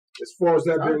 songs. as far as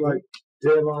that been like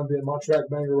Deadline being my track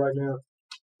banger right now.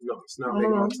 No, it's not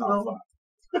making my top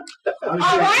 5.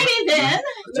 Alrighty then.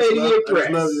 Lady I just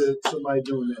Press. love somebody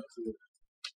doing that too.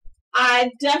 I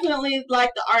definitely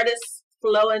like the artist's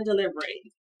flow and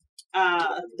delivery.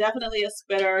 Definitely a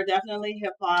spitter, definitely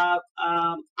hip hop.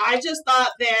 I just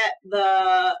thought that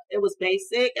it was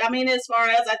basic. I mean, as far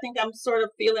as I think I'm sort of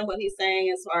feeling what he's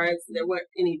saying as far as there weren't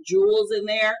any jewels in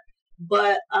there,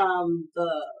 but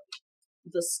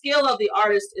the skill of the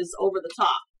artist is over the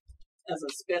top as a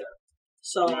spitter.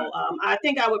 So I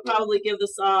think I would probably give the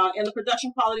song, and the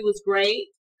production quality was great.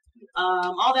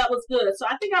 All that was good. So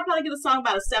I think I'll probably give the song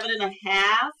about a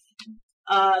 7.5,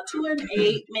 2 and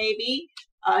 8 maybe.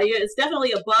 Yeah, it's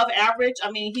definitely above average.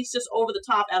 I mean, he's just over the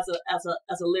top as a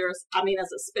lyricist. I mean,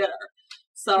 as a spitter.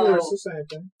 So lyricist, same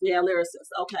thing. Yeah,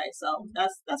 lyricist. Okay, so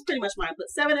that's pretty much mine. But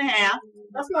 7.5.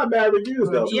 That's not bad reviews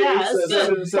though. Yeah,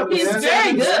 it's good. He's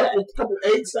very good. A couple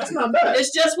 8s. That's not bad.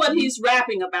 It's just what he's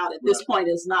rapping about at this point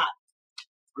is not.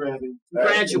 Graduate.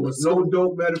 No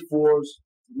dope metaphors.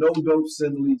 No dope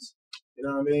similes. You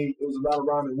know what I mean? It was a lot of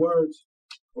rhyming words,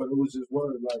 but it was just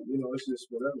words. Like, you know, it's just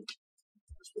whatever.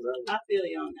 It's whatever. I feel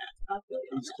you on that. I feel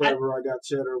you on He's that. clever. I got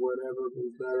cheddar. Whatever.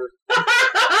 Who's better?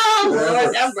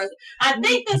 Lord have mercy. I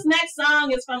think this next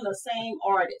song is from the same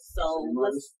artist. So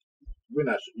let's. We're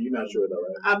not. You're not sure though,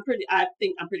 right? I'm pretty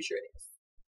sure it is.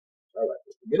 All right.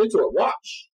 Get into it.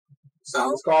 Watch. The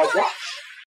song is called Watch.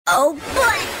 Oh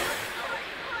boy.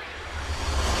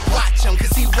 Watch him,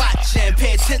 cause he watching.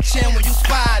 Pay attention when you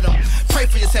spot him. Pray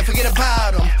for yourself, forget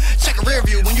about him. Check a rear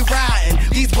view when you riding.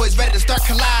 These boys ready to start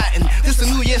colliding. This the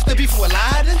new year, still beef for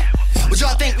Aladdin. Would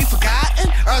y'all think we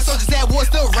forgotten? Our soldiers at war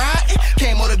still riding.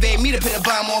 Can't motivate me to put a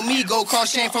bomb on me. Go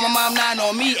cross shame from my mom 9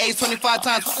 on me. Ace 25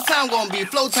 times, what the time gonna be?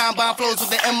 Flow time, bomb flows with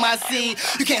the MIC.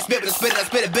 You can't spit with a spitter, I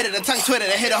spit a bit of the tongue twitter.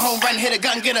 I hit a home run, hit a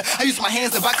gun getter. I use my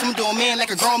hands to box him into a man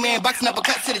like a grown man. Boxing up a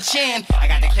cut to the chin. I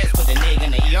got the clips, put the nigga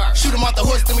in the ER. Shoot him off the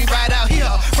horse, then we ride out here.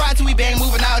 Ride till we bang,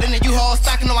 moving out in the U-Haul.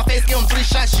 Stocking on my face, give him 3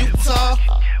 shots, shoot tall.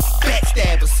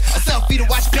 Backstabbers, a selfie to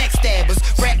watch backstabbers.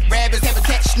 Rap rappers,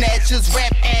 habitat snatchers,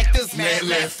 rap actors, mad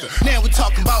laughter. Now we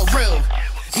talking about real.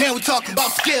 Now we talking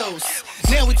about skills.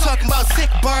 Now we talking about sick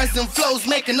bars and flows,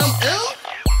 making them ill.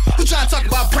 Who trying to talk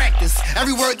about practice?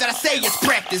 Every word that I say is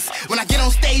practice. When I get on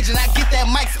stage and I get that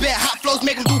mic spit, hot flows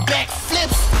make them do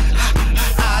backflips.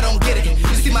 I don't get it.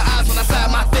 You see my eyes when I side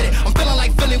my fitted. I'm feeling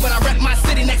like Philly when I rep my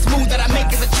city. Next move that I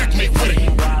make is a checkmate with it.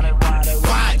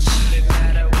 Watch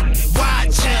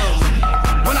him.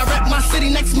 When I rep my city,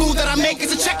 next move that I make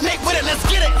is a checkmate with it. Let's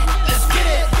get it. Let's get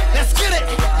it. Let's get it.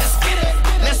 Let's get it.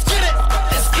 Let's get it.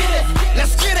 Let's get it.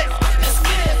 Let's get it. Let's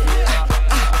get it.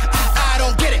 I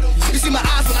don't get it. You see my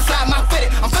eyes when I side my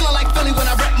fitted. I'm feeling like Philly when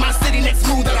I rep my city. Next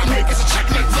move that I make is a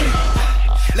checkmate with it.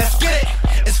 Let's get it.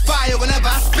 It's fire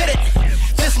whenever I spit it.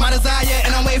 This my desire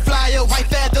and I'm way flyer. White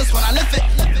feathers when I lift it.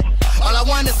 All I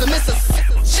want is the missus.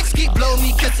 Chicks keep blowing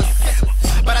me kisses.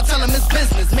 But I tell them it's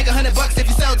business. Make $100 if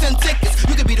you sell 10 tickets.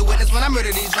 You could be the witness when I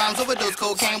murder these rhymes. Overdose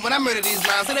cocaine when I murder these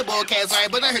rhymes. Say they broadcast right,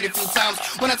 but I heard it a few times.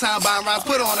 When I time bomb rhymes,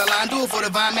 put it on the line. Do it for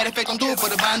the vine. Matter of fact, don't do it for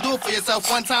the vine. Do it for yourself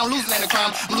one time. Losing in the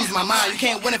crime. I'm losing my mind. You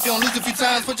can't win if you don't lose a few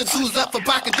times. Put your twos up for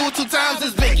pocket. Do it 2 times.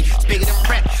 It's biggie. It's bigger than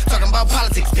rap. Talking about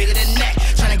politics. Bigger than that.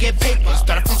 Trying to get paper.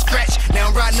 Started from scratch.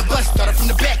 Now I'm riding the bus. Started from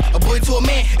the back. A boy to a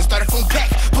man. It started from back.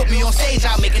 Put me on stage.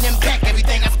 I'll make an impact.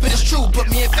 Everything I spit is true. Put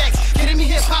me in facts. Kidding me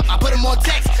hip hop. I put them on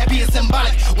text. That be a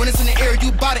symbolic. When it's in the air,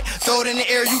 you bought it. Throw it in the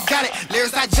air, you got it.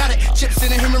 Lyrics, I jot it. Chips in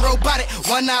the human robotic.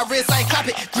 One eye wrist, I clap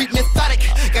it. Greek methodic.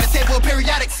 Got a table of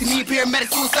periodics. See me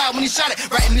paramedic suicide when he shot it.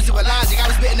 Writing music with logic. I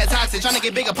was spitting that toxic. Trying to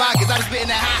get bigger pockets. I was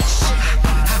spitting that hot shit.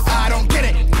 I don't get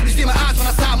it. You see my eyes when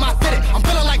I side my fitted. I'm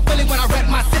feeling like Philly when I rep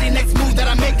my city. Next move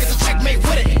that I make is a checkmate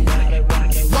with it.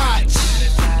 Watch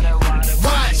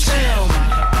him.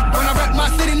 When I rep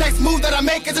my city, next move that I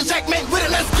make is a checkmate with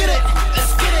it. Let's get it.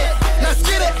 Let's get it. Let's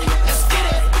get it. Let's get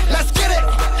it. Let's get it.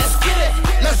 Let's get it.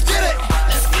 Let's get it.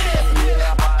 Let's get it.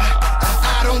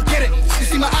 I don't get it. You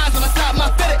see my eyes when I stop my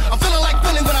fitted. I'm feeling like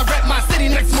Philly when I rep my city.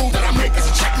 Next move that I make is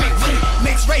a checkmate with it.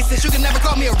 Mixed racist, you can never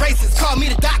call me a racist. Call me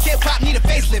the doc, hip hop need a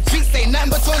facelift. Beats ain't nothing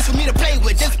but toys for me to play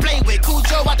with. Just play with. Cool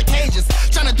Joe out the cages.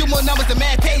 Tryna do more numbers than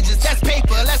mad pages. That's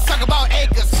paper. Let's talk about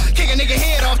acres. Kick a nigga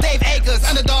head off Dave Akers.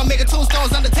 Underdog, make a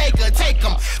tombstones Undertaker. Take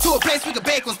them to a place we could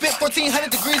bake them. Spit 1400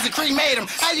 degrees and cremate them. him.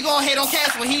 How you gonna hate on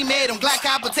Cash when he made him? Black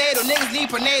eye potato, niggas need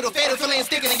prenatal. Fatal, still ain't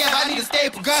sticking together, I need a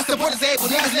staple. Gun support disabled,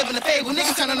 niggas live in the fable.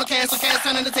 Niggas turning on cash, so cash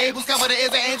turning the tables. Cover the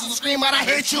ears of angels who scream out, I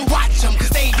hate you. Watch them,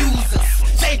 cause they use us.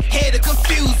 They here to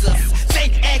confuse us. They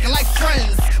acting like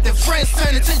friends, then friends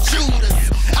turn into Judas.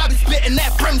 I be spitting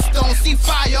that brimstone, see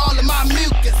fire all in my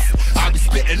mucus. I be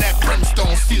spitting that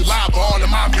brimstone, see lava all in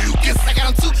my mucus. I got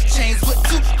on 2 chains with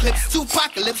 2 clips, 2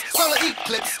 apocalypse, solar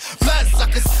eclipse,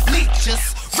 bloodsuckers, leeches,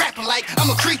 rapping like I'm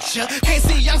a creature. Can't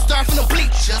see a young star from the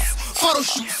bleachers. Photo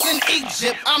shoots in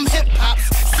Egypt, I'm hip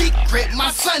hop's secret.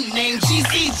 My son named G's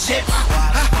Egypt.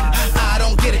 I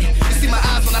don't get it. You see my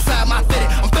eyes when I side my fitted.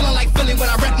 I'm feeling like Philly when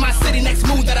I rep my city. Next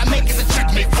move that I make is a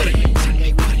checkmate with it.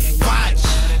 Watch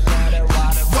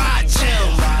him.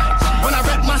 When I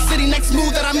rep my city, next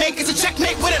move that I make is a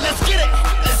checkmate with it. Let's get it.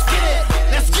 Let's get it.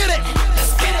 Let's get it.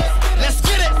 Let's get it. Let's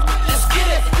get it. Let's get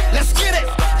it. Let's get it.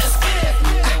 Let's get it.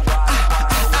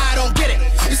 I don't get it.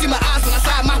 You see my eyes when I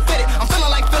side my fitted. I'm feeling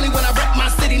like Philly when I rep my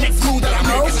city. Next move that I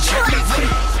make is a checkmate with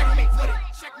it.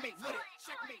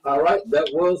 All right, that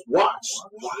was Watch.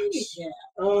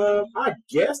 I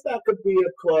guess that could be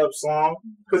a club song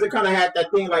because it kind of had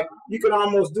that thing like you could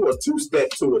almost do a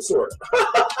 2-step to it, sort of.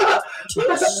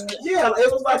 Yeah,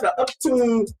 it was like an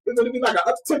up-tune. It would be like an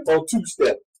up-tempo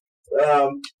 2-step.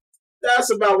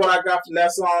 That's about what I got from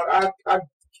that song.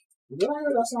 Did I hear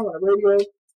that song on the radio?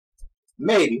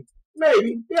 Maybe.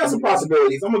 Yeah, some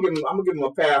possibilities. I'm gonna give him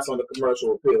a pass on the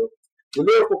commercial appeal. The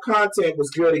lyrical content was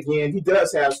good again. He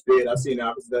does have spit. I've seen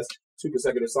that because that's 2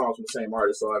 consecutive songs from the same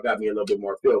artist, so I got me a little bit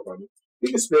more feel from him.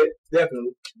 He can spit,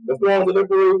 definitely. The form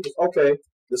delivery was okay.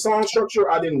 The song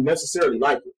structure, I didn't necessarily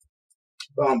like it.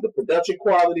 The production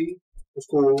quality was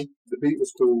cool. The beat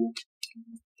was cool.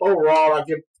 Overall, I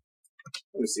give.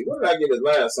 Let me see. What did I give his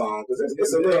last song? Because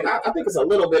it's a little. I think it's a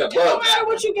little bit above. No matter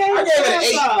what you gave it, I gave it an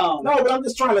 8. song. No, but I'm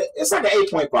just trying to. It's like an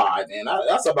 8.5, man.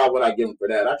 That's about what I give him for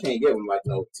that. I can't give him like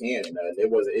no 10.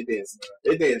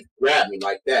 It didn't grab me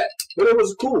like that. But it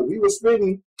was cool. He was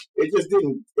spitting. It just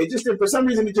didn't. For some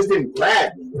reason, it just didn't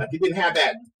grab me. Like it didn't have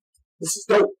that. This is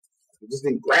dope. It just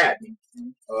didn't grab me.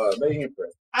 Lady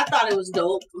Impress. I thought it was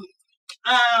dope.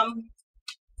 Let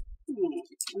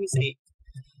me see.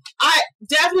 I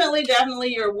definitely,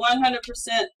 you're 100%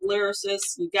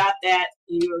 lyricist. You got that.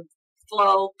 Your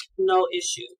flow, no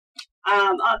issue.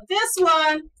 On this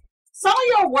one, some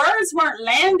of your words weren't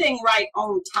landing right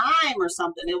on time or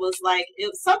something. It was like,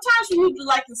 sometimes when you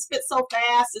like to spit so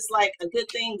fast, it's like a good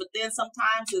thing, but then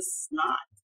sometimes it's not.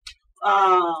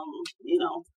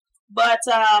 But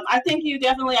I think you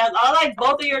definitely, I like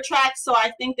both of your tracks, so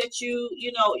I think that you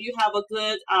have a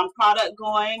good product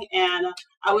going, and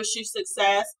I wish you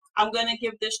success. I'm going to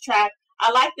give this track,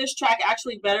 I like this track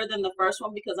actually better than the first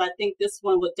one because I think this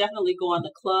one would definitely go on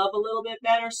the club a little bit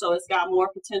better, so it's got more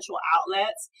potential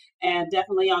outlets, and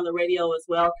definitely on the radio as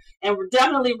well. And we're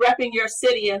definitely repping your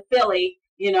city in Philly.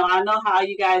 I know how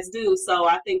you guys do, so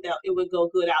I think that it would go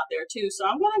good out there too. So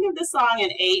I'm going to give this song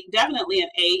an 8, definitely an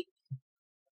 8.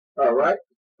 All right,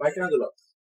 Mike Angelo.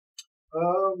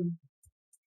 From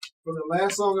the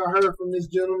last song I heard from this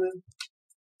gentleman,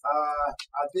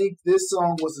 I think this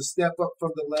song was a step up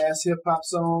from the last hip hop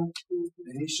song,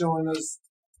 and he's showing us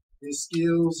his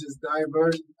skills,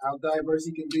 how diverse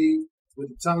he can be with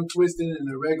the tongue twisting and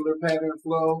the regular pattern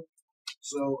flow.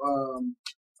 So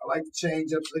I like the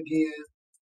change ups again.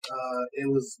 It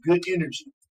was good energy.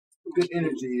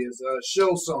 It's a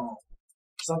show song.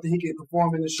 Something he can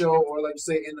perform in the show, or like you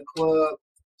say in the club,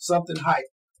 something hype.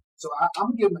 So I'm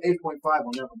gonna give him 8.5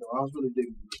 on that one though. I was really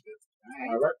digging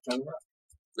it. All right, Tony Rock.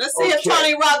 Let's see if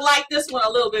Tony Rock liked this one a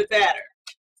little bit better.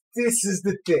 This is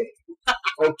the thing.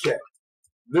 Okay,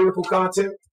 lyrical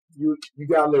content. You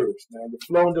got lyrics, man. The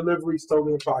flow and delivery is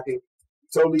totally in pocket.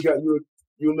 Totally got you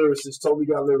lyricist. Totally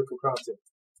got lyrical content.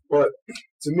 But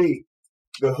to me,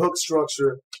 the hook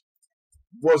structure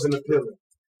wasn't appealing.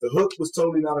 The hook was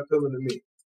totally not appealing to me.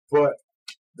 But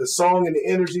the song and the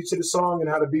energy to the song and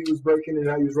how the beat was breaking and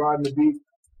how he was riding the beat,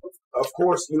 of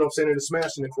course, you know what I'm saying, they're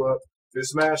smashing the club. They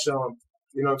smash you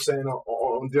know what I'm saying,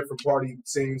 on different party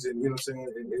scenes and, you know what I'm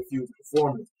saying, and if you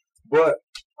performing. But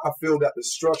I feel that the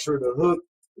structure of the hook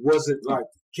wasn't like,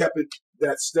 kept it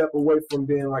that step away from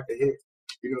being like a hit.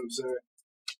 You know what I'm saying?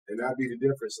 And that'd be the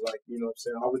difference. Like, you know what I'm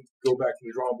saying? I would go back to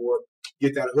the drawing board,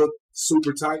 get that hook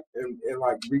super tight, and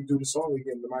like redo the song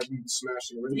again. It might be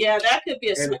smashing. Really. Yeah, that could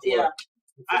be yeah.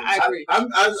 I agree.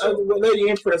 What Lady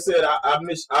Impress said, I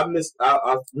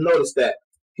noticed that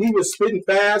he was spitting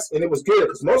fast, and it was good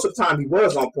because most of the time he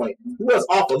was on point. He was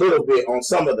off a little bit on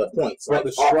some of the points, like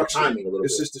the structure. Timing a little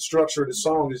it's bit. Just the structure of the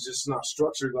song is just not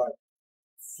structured like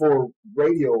for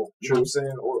radio. You know what I'm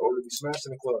saying, or to be smashed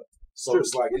in the club. So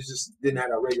it's like it just didn't have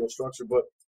that radio structure. But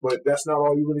that's not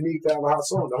all you really need to have a hot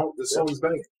song. The song is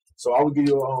banging. So I would give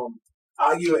you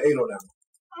I'll give you an 8 on that one.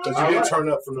 Because you didn't turn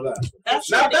up from the last one. That's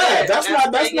not bad. That's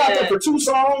not pretty bad good. for 2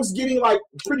 songs. Getting like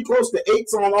pretty close to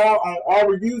 8s on all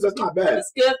reviews. That's not bad.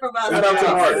 It's good for about Shout out to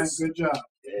the artists. Good job.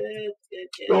 Good.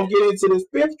 Gonna get into this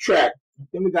 5th track.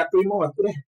 Then we got 3 more after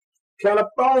that.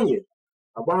 California.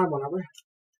 I rhyme on I rap.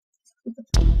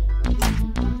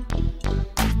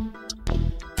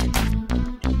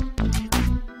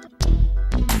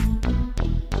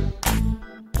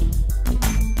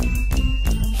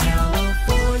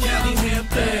 Cali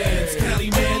Hamptons, Cali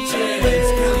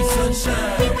Mansions, Cali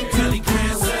Sunshine, Cali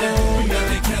Grandson. We got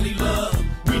that Cali love.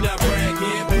 We not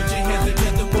bragging. Put your hands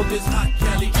together for this hot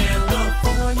Cali anthem.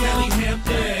 Cali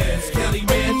Hamptons, Cali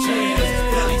Mansions,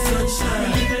 Cali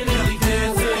Sunshine, Cali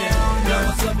dancing. Now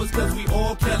what's up is 'cause we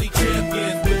all Cali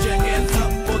champions. Put your hands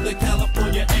up for the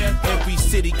California anthem. Every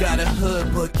city got a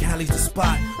hood, but Cali's the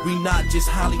spot. We not just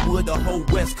Hollywood, the whole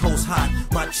West Coast hot.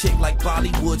 My chick like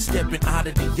Bollywood, stepping out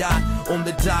of the yacht. On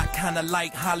the dock, kinda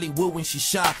like Hollywood when she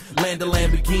shot. Land of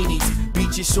Lamborghinis,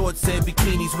 beaches, shorts, and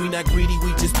bikinis. We not greedy,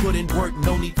 we just put in work,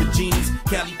 no need for genies.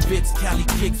 Cali fits, Cali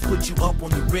kicks, put you up on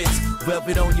the Ritz.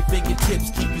 Velvet on your fingertips,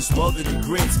 keep you smothered in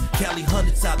grits. Cali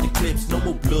hundreds out the clips, no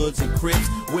more Bloods and Crips.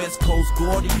 West Coast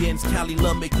Gordians, Cali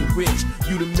love make you rich.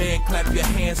 You the man, clap your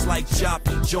hands like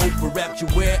Joppy Joe for rap you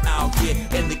wear out here.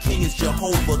 And the king is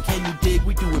Jehovah. Can you dig?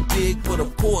 We do it big, but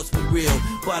of course we real.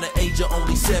 By the age of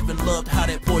only 7, loved how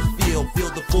that port feel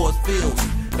the force feels.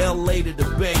 LA to the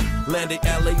Bay, landed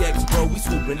LAX, bro, we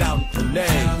swooping out in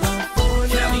Panay.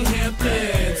 Cali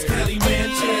Hamptons, Cali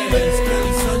Mansions,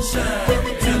 Cali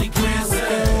Sunshine, Cali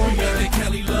Grandson. We got that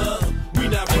Cali love. We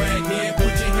not bragging.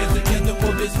 Put your hands together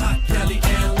for this hot Cali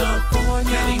anthem.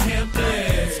 Cali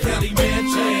Hamptons, Cali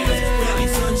Mansions, Cali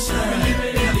Sunshine,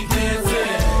 Cali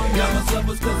dancing. Y'all must love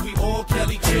us 'cause we all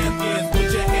Cali champions.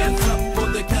 Put your hands up for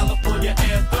the California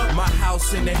anthem. My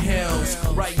house in the hills,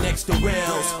 right next to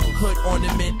rails. Hood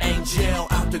ornament, angel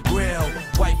out the grill.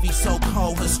 Wifey so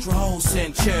cold, her strolls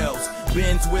send chills.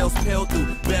 Benz wheels pale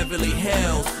through Beverly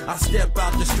Hills. I step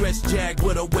out the stretch jag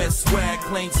with a west swag.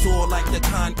 Plain soar like the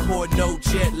Concorde, no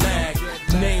jet lag.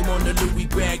 Name on the Louis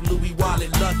bag, Louis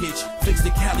wallet luggage. Fix the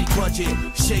Cali budget,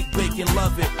 shake, bake, and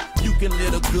love it. You can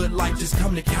live a good life, just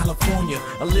come to California.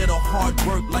 A little hard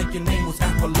work like your name was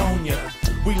Apollonia.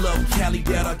 We love Cali,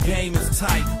 that our game is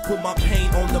tight. Put my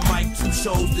paint on the mic, 2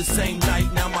 shows the same night.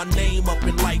 Now my name up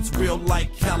in lights, real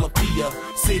like Calabria.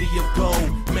 City of gold,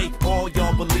 make all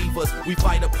y'all believers. We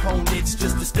fight opponents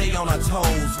just to stay on our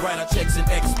toes. Write our checks and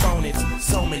exponents,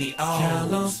 so many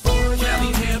O's.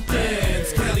 Cali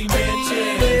Hamptons, Cali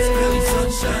Mansions, Cali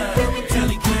Sunshine,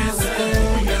 Cali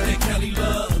Grandson. We got that Cali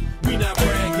love. We not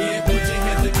bragging. Put your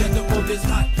hands together for this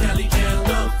hot Cali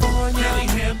anthem. Cali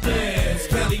Hamptons,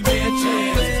 Cali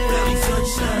Mansions, Cali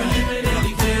Sunshine,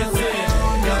 Cali dancing.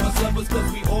 Y'all must love us 'cause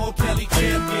we all Cali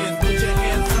champions. Put your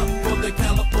hands up for the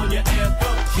California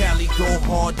anthem. Cali go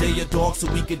hard, day a dog so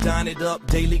we can dine it up.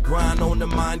 Daily grind on the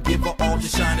mind, give her all to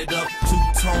shine it up.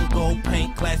 2-tone gold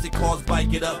paint, classic cars,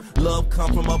 bike it up. Love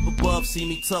come from up above, see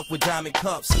me tough with diamond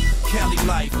cups. Cali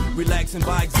life, relaxing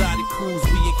by exotic pools.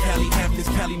 We in Cali Hamptons,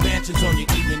 Cali mansions on your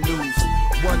evening news.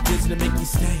 One visit to make you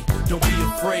stay, don't be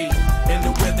afraid. And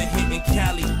the weather here in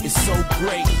Cali is so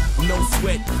great. No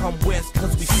sweat, come west,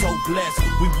 'cause we so blessed.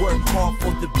 We work hard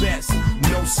for the best,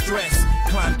 no stress.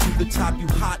 Climb to the top, you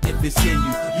hot if it's in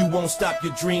you. You won't stop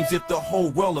your dreams if the whole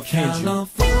world offends you.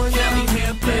 Cali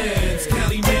Hamptons,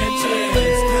 Cali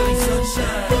Mansions, Cali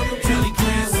Sunshine, Cali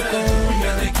Grandson. We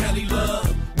got that Cali love.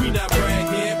 We not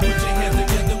bragging. Put your hands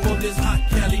together for this hot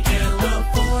Cali anthem.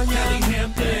 Cali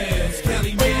Hamptons,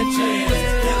 Cali Mansions,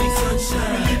 Cali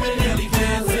Sunshine, Cali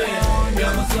dancing.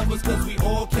 Y'all must love us 'cause we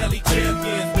all Cali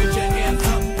champions. Put your hands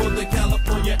up for the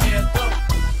California anthem.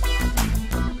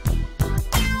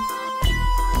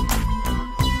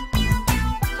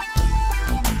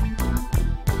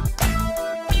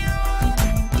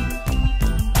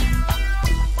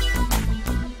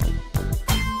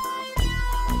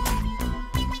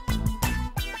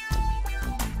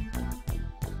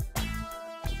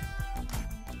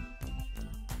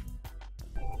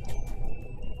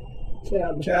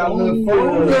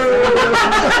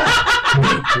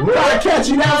 I catch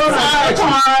you now,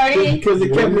 because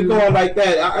it kept me going like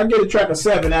that. I get a track of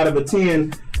 7 out of a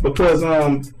 10 because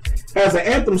as an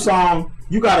anthem song,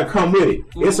 you got to come with it.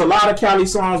 It's a lot of Cali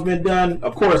songs been done.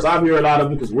 Of course, I hear a lot of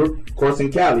them because we're, of course,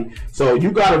 in Cali. So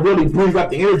you got to really bring up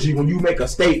the energy when you make a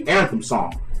state anthem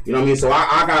song. You know what I mean? So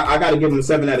I got to give him a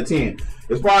 7 out of 10.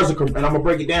 As far as and I'm gonna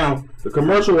break it down, the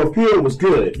commercial appeal was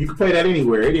good. You could play that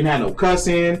anywhere. It didn't have no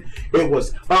cussing. It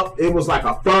was like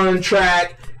a fun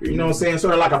track. You know what I'm saying?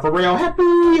 Sort of like a Pharrell happy,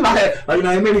 like you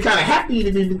know, it made me kind of happy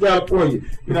to be in California.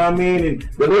 You know what I mean? And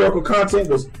the lyrical content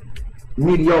was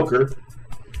mediocre.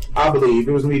 I believe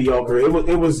it was mediocre. It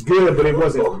was good, but it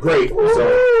wasn't great.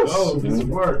 So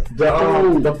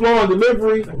the flow and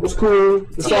delivery was cool.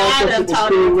 The song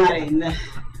structure was cool.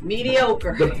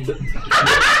 Mediocre.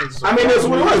 I mean, that's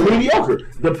what it was. Mediocre.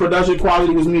 The production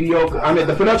quality was mediocre. I mean,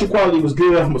 the production quality was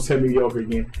good. I almost said mediocre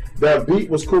again. The beat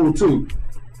was cool too.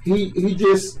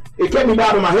 It kept me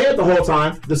bobbing my head the whole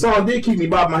time. The song did keep me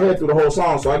bobbing my head through the whole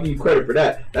song, so I give you credit for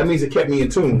that. That means it kept me in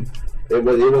tune. It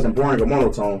wasn't boring or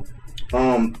monotone.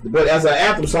 But as an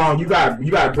anthem song, you gotta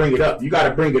bring it up. You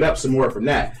gotta bring it up some more from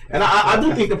that. And I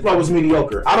do think the flow was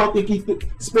mediocre. I don't think he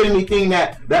spit anything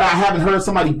that I haven't heard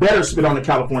somebody better spit on a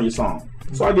California song.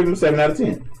 So I give him a 7 out of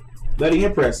 10. Let it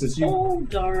impress since you. Oh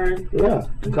darn. Yeah,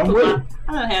 come with it.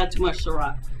 I don't have too much to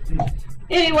rock.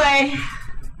 Anyway,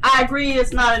 I agree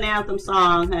it's not an anthem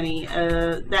song, honey.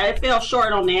 That it fell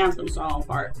short on the anthem song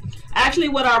part. Actually,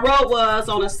 what I wrote was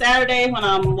on a Saturday when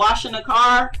I'm washing the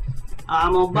car,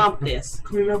 I'm gonna bump this.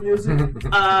 Clean up music.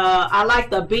 I like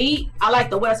the beat. I like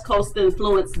the West Coast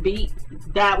influence beat.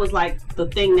 That was like the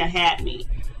thing that had me.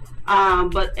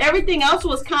 But everything else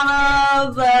was kind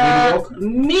of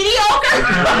mediocre.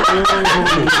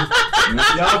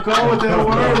 Y'all go with that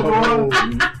word,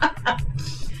 boy.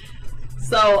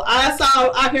 So that's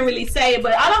all I can really say.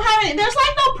 But I don't have any. There's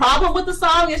like no problem with the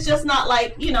song. It's just not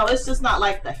like, you know, it's just not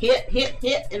like the hit,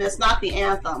 and it's not the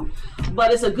anthem.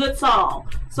 But it's a good song.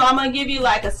 So I'm gonna give you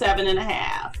like a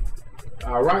 7.5.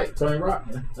 All right, Tony Rock.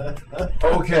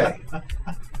 Okay.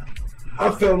 I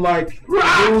felt like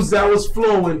the news that was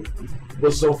flowing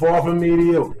was so far from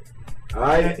mediocre. All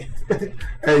right.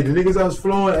 Hey, the niggas that was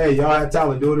flowing, hey, y'all had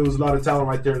talent, dude. There was a lot of talent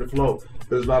right there in the flow.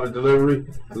 There was a lot of delivery,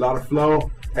 a lot of flow.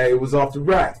 Hey, it was off the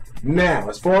rack. Now,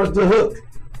 as far as the hook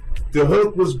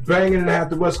was banging and had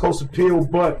the West Coast appeal,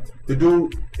 but the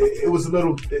dude, it was a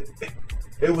little.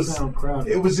 It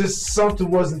was just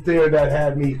something wasn't there that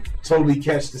had me totally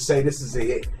catch to say this is a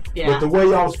hit. Yeah. But the way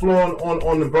y'all was flowing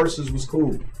on the verses was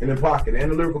cool in the pocket,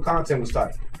 and the lyrical content was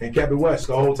tight, and kept it West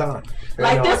the whole time.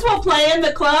 Like this will play in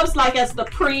the clubs, like as the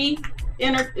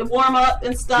warm up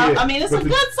and stuff. Yeah, I mean, it's a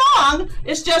good song.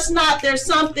 It's just not. There's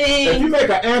something. If you make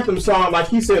an anthem song, like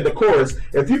he said, the chorus.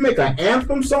 If you make an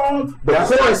anthem song, the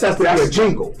chorus has to be a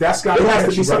jingle. It has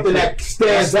to be something that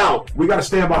stands out. We got to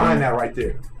stand behind that right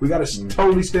there. We got to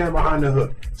totally stand behind the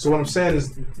hook. So what I'm saying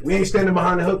is, we ain't standing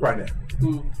behind the hook right now.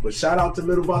 But shout out to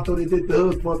Little Vato, they did the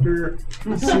hook, fucker.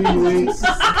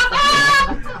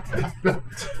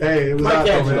 Hey, it was out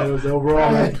there, man. It was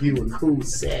overall like you were cool.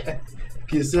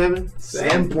 Get 7?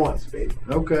 7 points, baby.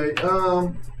 Okay.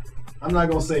 I'm not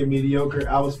gonna say mediocre.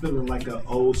 I was feeling like an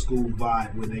old school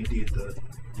vibe when they did the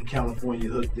California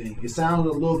hook thing. It sounded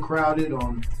a little crowded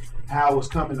on how it was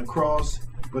coming across,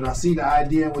 but I see the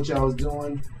idea in what y'all was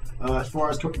doing. As far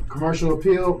as commercial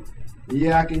appeal,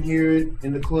 yeah, I can hear it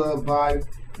in the club vibe.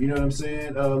 You know what I'm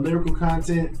saying? Lyrical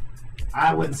content,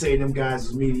 I wouldn't say them guys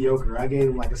was mediocre. I gave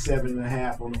them like a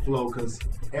 7.5 on the flow because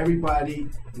everybody,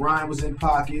 rhyme was in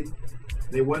pocket.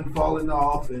 They wasn't falling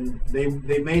off, and they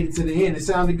made it to the end. It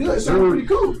sounded good. It sounded pretty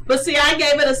cool. But see, I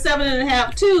gave it a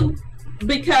 7.5 too,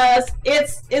 because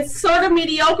it's sort of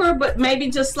mediocre, but maybe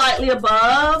just slightly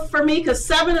above for me. Because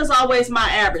 7 is always my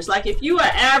average. Like if you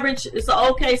are average, it's an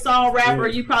okay song rapper,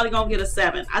 you probably gonna get a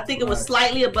 7. I think it was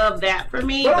slightly above that for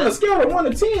me. But on a scale of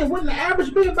 1 to 10, wouldn't the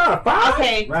average be about a 5?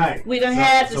 Okay, right. We done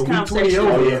had this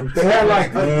conversation. They had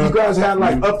like you guys had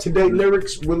like up to date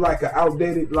lyrics with like an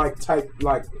outdated like type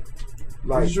like.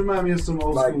 Just remind me of some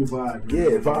old school vibe.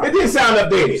 Yeah, vibe. It didn't sound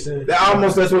updated.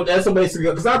 That's what basically,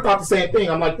 because I thought the same thing.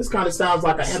 I'm like, this kind of sounds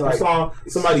like an anthem song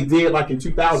somebody did like in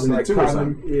 2002 or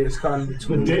something. Yeah, it's kind of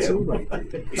 2002 right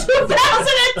there.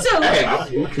 2002. Hey, all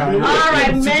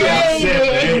right, man.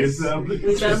 We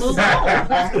better move on.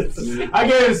 I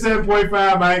gave it a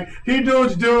 7.5, man. Keep doing what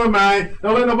you're doing, man.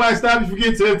 Don't let nobody stop you from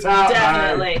getting to the top.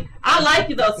 Definitely. Man. I like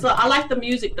you though. So I like the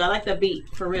music though. I like the beat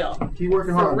for real. Keep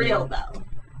working hard. For real though.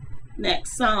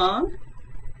 Next song.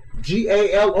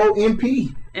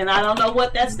 GALOMP. And I don't know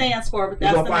what that stands for, but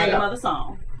that's the name of the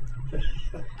song.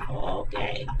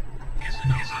 Okay.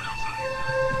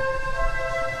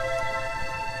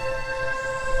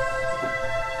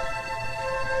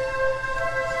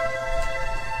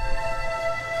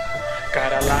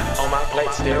 Got a lot on my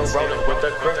plate, still rolling with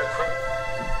the crew.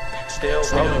 Still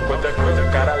rolling with the crew.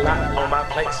 Got a lot on my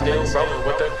plate, still rolling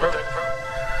with the crew.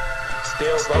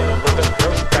 Still rolling with the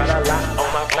crew. Got a lot on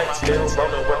my plate, still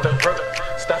rolling with the crew.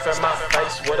 Stuff in my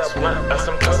face with a blunt or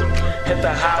some coke. Hit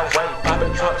the highway,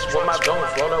 popping trunks with my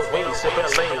goons, rolling weed, sipping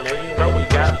lean, and you know we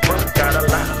got fruit. Got a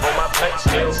lot on my plate,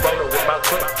 still rolling with my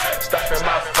crew. Stuff in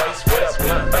my face with a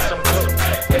blunt or some coke.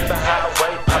 Hit the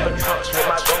highway, popping trunks with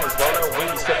my goons, rolling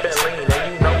weed, sipping lean, and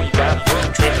you know we got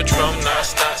fruit. Dripping drum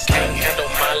non-stop, can't handle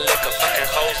my liquor. Fucking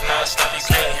hoes non-stop, you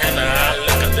can't handle our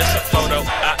liquor. This a photo,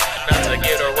 not to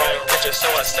get a wrong picture, so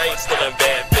I stay pulling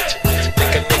bad bitches.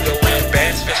 Think a nigga win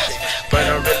bass fishing, but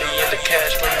I'm really into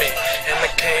cash for me, and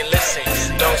I can't listen.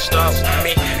 Don't start with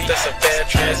me, that's a bad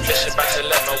transmission. About to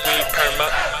let my weed perm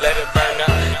up, let it burn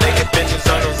up. Naked bitches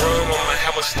on the room, I'ma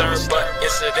have a stern, but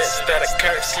incidents that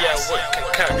occur, see I would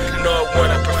concur. Know what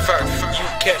I prefer, you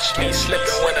catch me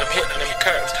slipping when I'm hitting them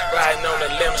curves. Riding on the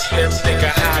limb, slims,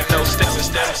 nigga high, no sticks and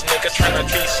stems, nigga tryna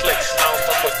be slick. I don't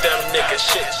fuck with them niggas,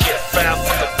 shit get foul,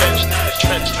 fuck a bench, nigga,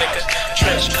 trench nigga,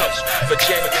 trench coat,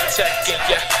 Virginia Tech, and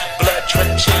yeah, blood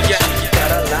drenching, yeah. Got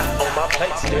a lot on my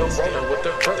plate, still rolling with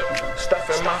the crew. Stuff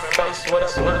in my face with a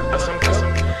blunt or some coke.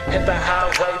 Hit the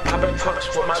highway, popping trunks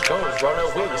with my goons,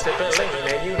 rolling weed, sipping lean,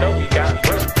 and you know we got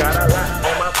fruit. Got a lot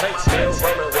on my plate, still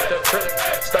rolling with the crew.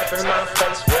 Stuff in my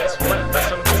face with a blunt or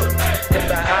some coke. Hit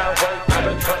the highway,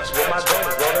 popping trunks with my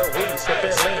goons, rolling weed,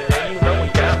 sipping lean, and you know we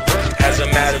got fruit. As a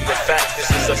matter of fact, this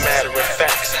is a matter of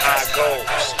facts. High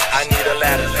goals, I need a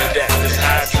ladder for that. This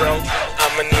hydro,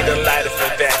 I'ma need a lighter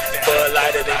for that. Bud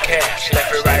lighter than cash,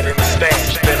 left it right in the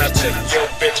stash. Then I took your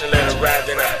bitch and let her ride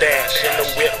in a dash. In the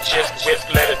whip, just whip,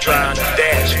 let her dry on the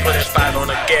dash. Put it 5 on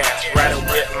the gas, ride a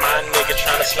whip, my nigga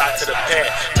tryna slide to the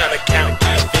pad. Time to count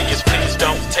these figures, please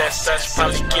don't test us.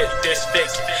 Probably get this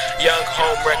fixed. Young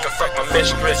home wrecker, fuck my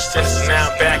mistress. Since now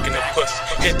I'm back in the pussy,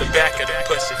 hit the back of the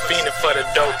pussy, fiending for the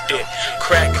dope dick.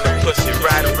 Cracking the pussy,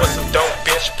 riding with some dope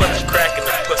bitch, put the crack in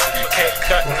the pussy. Can't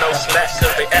cut no slack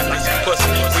cause they act like some pussy.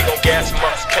 We gon' gas them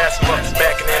up, pass them up,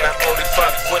 backing in I only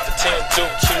fuck with the team due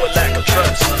to a lack of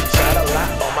trust. Got a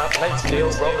lot on my plate, still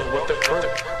rolling with the crew.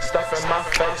 Stuff in my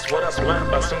face with a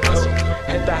blunt or some coke.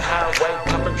 Hit the highway,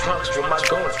 popping trunks with my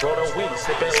goons, rolling weed,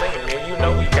 sipping lean, and you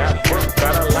know we got fruit.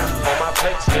 Got a lot on my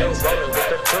plate, still rolling with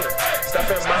the crew. Stuff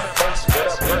in my face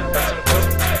with a blunt or some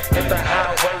coke. Hit the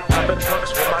highway, popping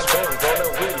trunks with my goons,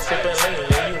 rolling weed, sipping lean,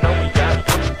 and you know we got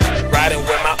fruit. Riding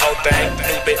with my old thing,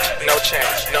 new bitch, no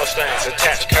change, no strings,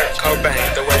 attached Kurt Cobain.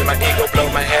 The way my ego blow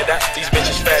my head up, these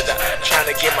bitches fed up, trying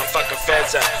to get my fucking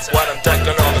feds up. While I'm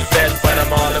ducking on the feds, but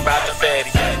I'm all about the fatty.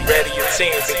 Ready your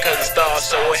team because the stars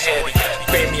so heady.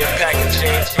 Premium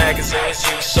packaging, magazines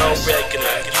use so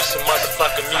regular. You some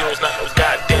motherfucking mules, not no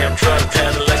goddamn drug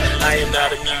peddlers. I am not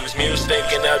amused, muse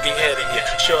thinking I'll be heading ya.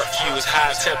 Short fuse,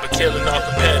 high temper, killing all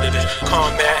competitors.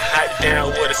 Combat, hype down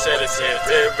with a sedative,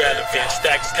 irrelevant.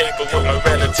 Stacks paper with my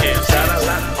relatives. Got a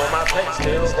lot on my plate,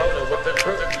 still rolling with the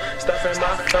crew. Stuff in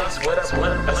my face with a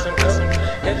blunt or some coke.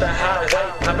 Hit the highway,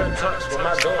 popping trunks with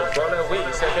my goons, rolling weed,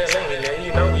 sipping lean, and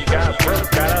you know we got fruit.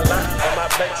 Got a lot on my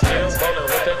plate, still rolling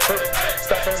with the crew.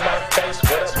 Stuff in my face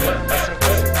with a blunt or some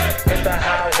coke. Hit the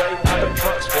highway, popping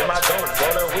trunks with my goons,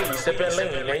 rolling weed, sipping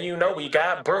lean, and you know we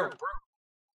got fruit.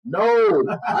 No,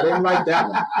 I didn't like that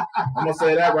one. I'm gonna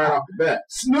say that right off the bat.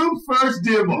 Snoop first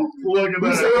demo. Look at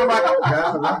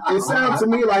that. It sounds to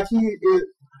me like he is.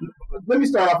 Let me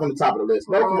start off on the top of the list.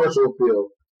 No commercial appeal.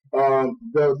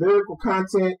 The lyrical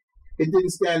content, it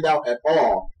didn't stand out at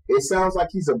all. It sounds like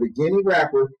he's a beginning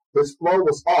rapper. His flow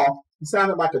was off. He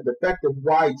sounded like a defective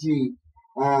YG.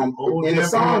 And the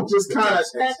song just kind of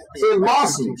it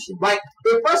lost me. Like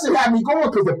at first it had me going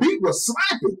because the beat was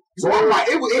slapping. So I'm like,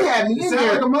 it had me in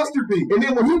there like a mustard beat. And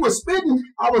then when he was spitting,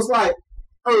 I was like,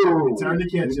 oh,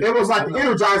 it was like the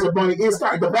Energizer Bunny.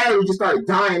 The battery just started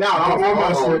dying out. I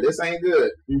was like, oh, this ain't good.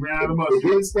 It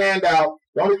didn't stand out.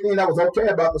 The only thing that was okay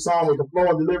about the song was the flow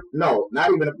and delivery. No, not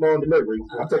even the flow and delivery.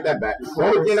 I took that back. The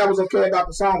only thing that was okay about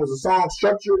the song was the song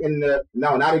structure and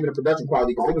not even the production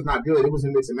quality because it was not good. It was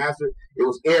in mix and master. It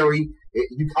was airy.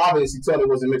 You could obviously tell it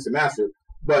wasn't mix and master.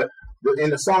 But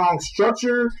in the song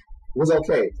structure was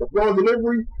okay. The flow and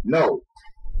delivery, no.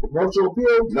 The commercial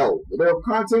appeal, no. The lyrical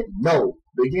content, no.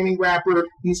 Beginning rapper,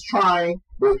 he's trying,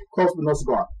 but close but no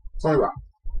cigar. Tony Rock.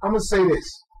 I'm gonna say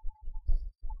this.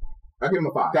 I give him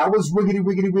a 5. That was wiggity,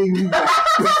 wiggity, wiggity.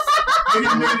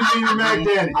 Mac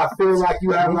Daddy. I feel like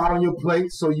you have a lot on your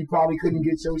plate, so you probably couldn't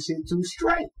get your shit too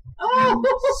straight.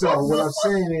 So what I'm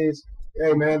saying is,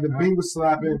 hey man, the beat was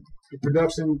slapping, the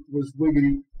production was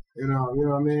wiggity, you know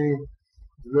what I mean?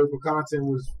 The lyrical content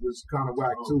was kind of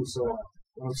whack too. So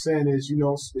what I'm saying is,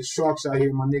 it's sharks out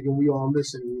here, my nigga, and we all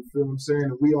listening. You feel what I'm saying?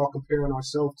 And we all comparing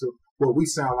ourselves to what we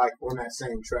sound like on that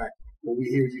same track when we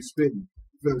hear you spitting.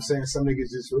 You feel what I'm saying? Some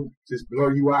niggas just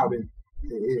blur you out and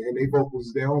and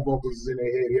their own vocals is in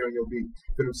their head hearing your beat. You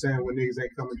feel what I'm saying? When niggas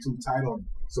ain't coming too tight on it.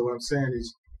 So what I'm saying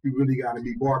is, you really got to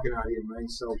be barking out here, man.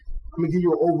 So I'm gonna give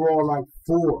you an overall like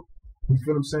 4. You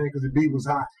feel what I'm saying? Because the beat was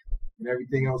hot and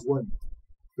everything else wasn't.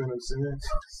 You feel what I'm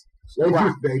saying?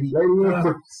 Rock, baby. Yeah,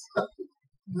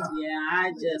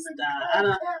 I just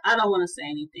I don't want to say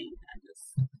anything. I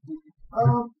just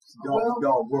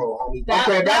Dog, bro, homie.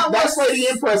 That that's Lady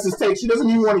Empress's take. She doesn't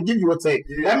even want to give you a take.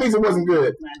 That means it wasn't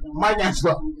good. Mike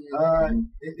Angelo.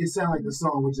 It sounded like the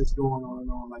song was just going on and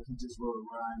on, like he just wrote a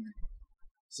rhyme. And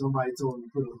somebody told him to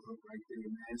put a hook right there,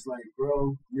 man. It's like,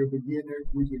 bro, you're a beginner.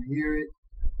 We can hear it.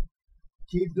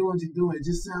 Keep doing what you're doing. It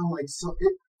just sounded like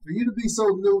for you to be so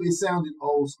new, it sounded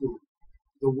old school.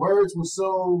 The words were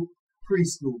so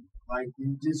preschool. Like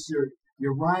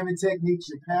your rhyming techniques,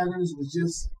 your patterns was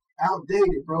just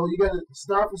outdated, bro. You gotta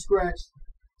start from scratch.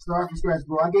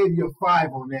 Bro. I gave you a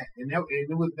 5 on that, and that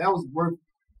was worth.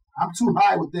 I'm too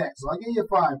high with that, so I gave you a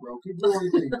 5, bro. Keep doing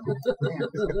your thing.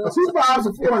 2 5s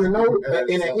and 4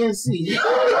 in an NC.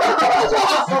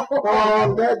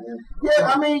 Yeah,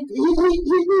 I mean, he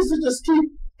needs to just keep.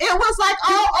 It was like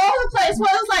all over the place.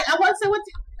 What was like? I want to say what.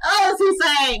 Oh, is he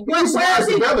saying? Where is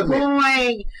he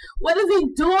going? What is he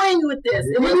doing with this?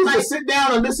 He needs to sit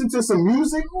down and listen to some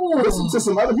music, listen to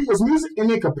some other people's music, and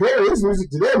then compare his music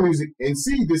to their music and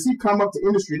see, does he come up to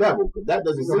industry level? But that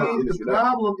doesn't come up to industry level. The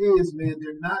problem is, man,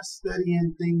 they're not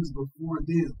studying things before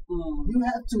them. You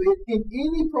have to, in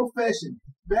any profession,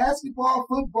 basketball,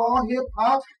 football,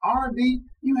 hip-hop, R&B,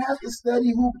 you have to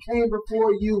study who came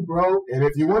before you, bro. And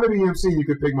if you want to be MC, you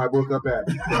could pick my book up at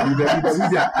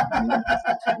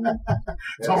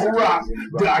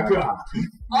ToneRock.com.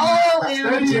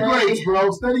 Study your grades,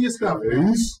 bro. Study your stuff.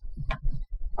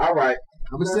 All right.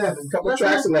 Number 7. Couple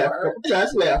tracks left.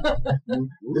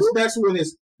 This next one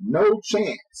is No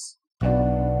Chance.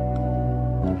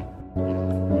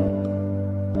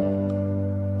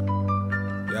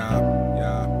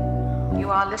 You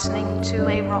are listening to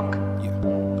A-Rock.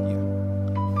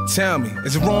 Tell me,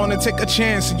 is it wrong to take a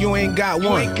chance and you ain't got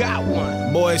one?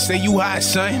 Boys say you hot,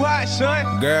 son.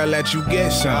 Girl, let you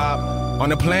get some. On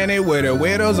the planet where the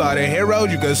widows are the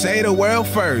heroes, you can say the world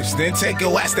first, then take it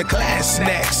west to class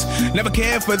next. Never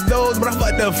cared for those, but I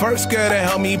fucked the first girl to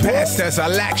help me pass tests. I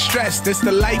lack stress, this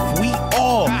the life we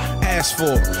all asked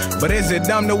for. But is it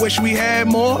dumb to wish we had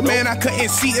more? Man, I couldn't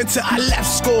see until I left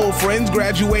school. Friends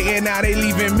graduating, now they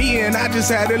leaving me, and I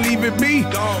just had to leave it be.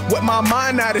 With my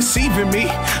mind not deceiving me,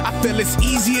 I feel it's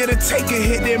easier to take a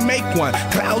hit than make one.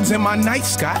 Clouds in my night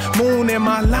sky, moon in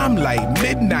my limelight.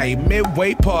 Midnight,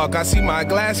 Midway Park, I see my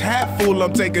glass half full,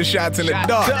 I'm taking shots in the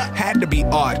dark. Had to be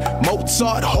art.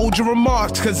 Mozart, hold your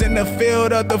remarks, cause in the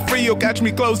field of the free, you'll catch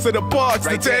me close to the parts.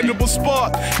 The tangible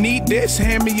spark. Need this,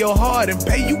 hand me your heart and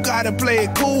pay. You gotta play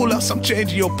it cool, else I'm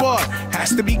changing your part.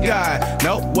 Has to be God.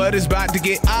 No, what is about to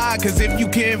get odd, cause if you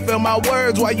can't feel my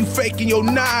words, why you faking your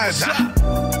knives?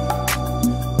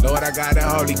 Lord, I got the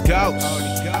Holy Ghost.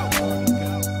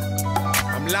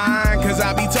 I'm lying, cause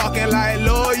I be talking like,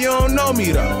 Lord, you don't know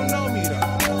me though.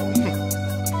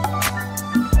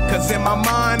 Cause in my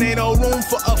mind ain't no room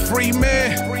for a free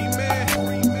man.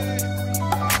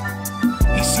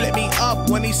 He slipped me up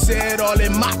when he said all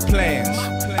in my plans.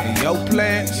 In your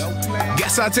plans?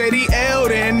 Guess I take the L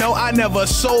then. No, I never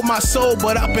sold my soul,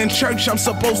 but up in church I'm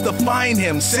supposed to find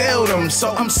him, seldom.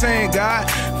 So I'm saying, God,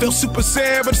 feel super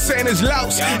sad, but saying is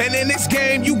lost. And in this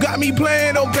game, you got me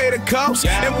playing, don't pay the cost.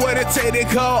 And what it take to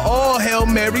call all Hail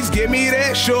Marys, give me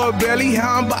that short belly.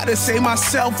 How I'm about to save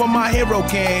myself or my hero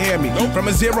can't hear me. From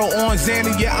a 0 on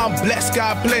Xanny, yeah, I'm blessed,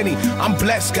 got plenty. I'm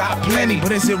blessed, got plenty.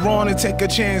 But is it wrong to take a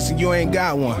chance and you ain't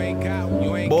got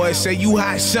one? Boys say you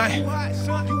hot, son.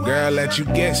 Girl, let you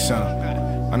get some.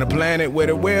 On the planet where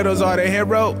the weirdos are the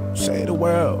hero, say the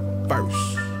world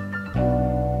first.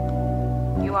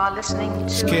 You are listening to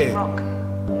Skid. A-Rock.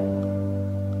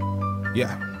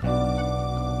 Yeah.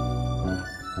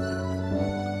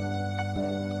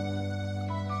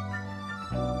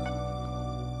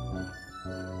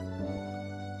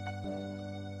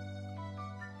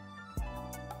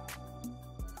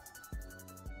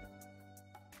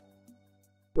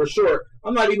 For sure.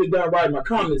 I'm not even done writing my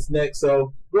comments next,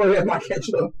 so go ahead, Mike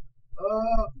Angelo.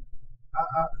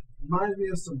 Reminds me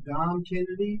of some Dom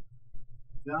Kennedy.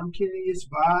 Dom Kennedy-ish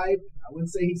vibe. I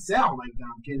wouldn't say he sound like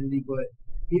Dom Kennedy, but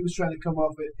he was trying to come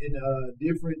off it in a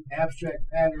different abstract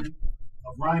pattern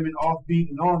of rhyming offbeat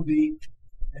and onbeat.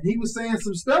 And he was saying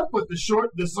some stuff, but the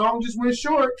song just went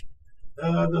short.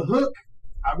 The hook,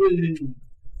 I really didn't.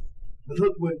 The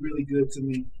hook wasn't really good to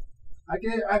me. I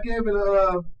gave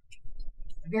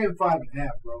it 5.5,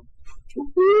 bro. You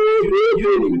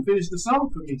didn't even finish the song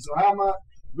for me, so how am I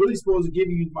really supposed to give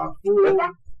you my full,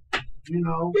 you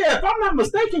know. Yeah, if I'm not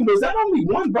mistaken, was that only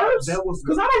one verse? That was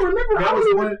because I don't remember. That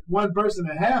was one verse and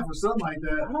a half or something like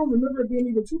that. I don't remember it being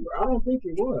even 2. I don't think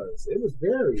it was. It was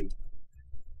very.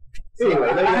 So Anyway,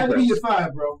 I had to be your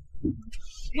 5, bro.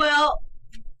 Well,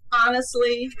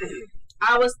 honestly,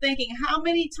 I was thinking, how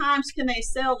many times can they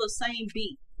sell the same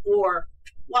beat? Or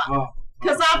what?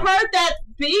 Because I've heard that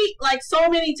beat like so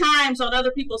many times on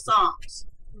other people's songs.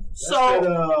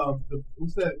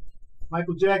 What's that?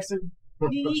 Michael Jackson?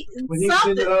 When he's in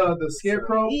the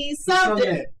Scarecrow? He's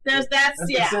something. That's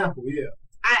the sample, yeah.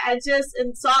 I just,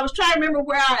 and so I was trying to remember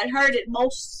where I had heard it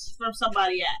most from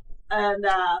somebody at. And,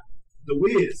 The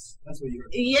Wiz. That's what you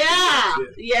heard. Yeah.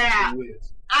 The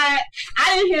Wiz. I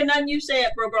didn't hear nothing you said,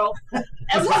 bro.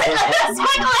 That's what I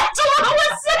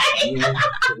was saying.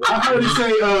 I heard you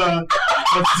say a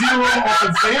 0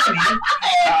 on Zandy.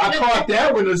 I caught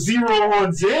that with a 0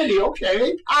 on Zandy.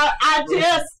 Okay.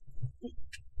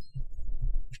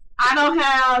 I don't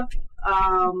have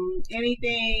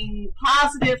anything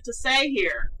positive to say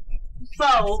here.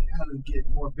 So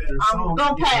I'm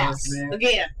gonna pass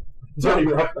again.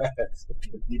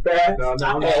 You passed?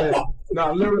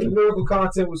 No, lyrical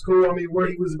content was cool. I mean, where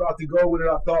he was about to go with it,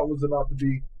 I thought was about to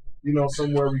be, you know,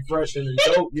 somewhere refreshing and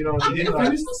dope. You know what I mean?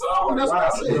 Finish the song. That's what I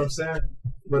said. You know what I'm saying?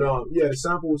 But yeah, the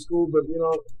sample was cool. But you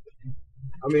know,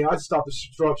 I mean, I just thought the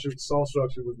song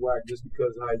structure was whack just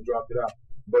because I had dropped it out.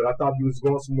 But I thought he was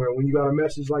going somewhere. When you got a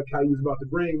message like how he was about to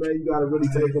bring, man, you got to really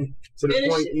take him to the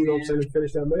point. You know what I'm saying? And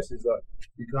finish that message. Like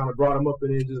you kind of brought him up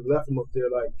and then just left him up there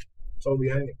like totally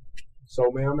hanging. So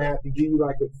man, I'm gonna have to give you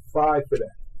like a 5 for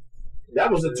that.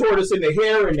 That was the tortoise in the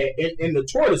hair and the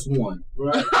tortoise one.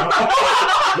 Right.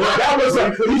 That was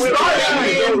he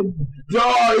started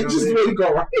dog. It just really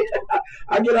go right.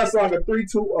 I give that song a 3,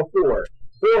 2, or 4.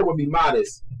 4 would be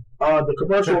modest. The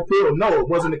commercial appeal, no, it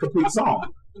wasn't a complete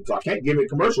song, so I can't give it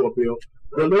commercial appeal.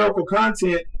 The lyrical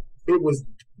content, it was.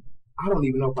 I don't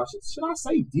even know if I should I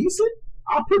say decent.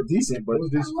 I'll put decent, but it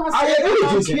was decent.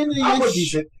 I put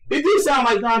decent. It did sound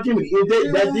like Don Kennedy.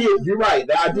 That did. You're right.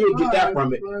 I did get that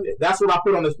from it. That's what I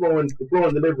put on the floor and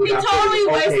delivery. He totally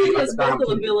wasted his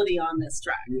vocal ability on this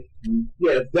track.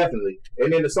 Yeah, definitely.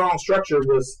 And then the song structure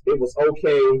was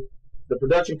okay. The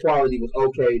production quality was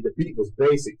okay. The beat was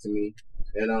basic to me,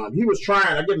 and he was trying.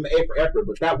 I give him an A for effort,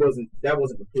 but that wasn't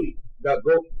complete.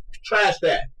 Go trash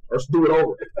that or do it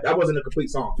over. That wasn't a complete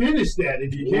song. Finish that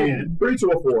if you can. 3, 2,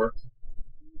 or 4.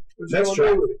 Next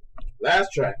track.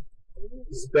 Last track.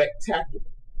 Spectacular.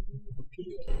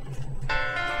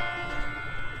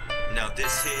 Now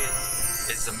this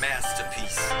here is a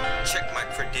masterpiece. Check my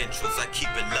credentials, I keep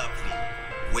it lovely.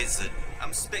 Wizard.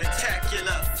 I'm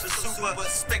spectacular, the super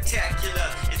spectacular.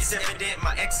 It's evident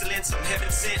my excellence, I'm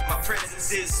heaven sent. My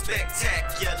presence is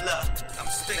spectacular. I'm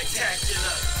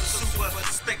spectacular, the super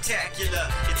spectacular.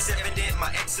 It's evident my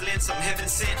excellence, I'm heaven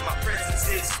sent. My presence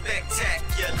is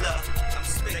spectacular. I'm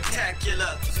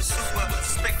spectacular, the super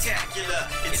spectacular.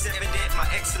 It's evident my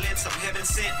excellence, I'm heaven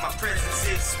sent. My presence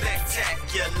is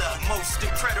spectacular. Most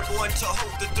incredible, and to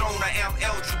hold the throne I am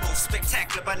eligible.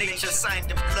 Spectacular by nature, signed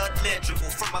in blood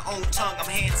legible. From my own tongue I'm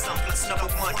handsome, plus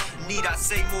number 1. Need I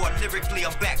say more? Lyrically,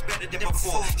 I'm back better than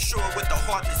before. Sure with the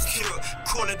heart that's pure,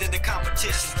 cooler than the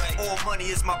competition. All money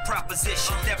is my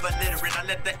proposition, never literate. I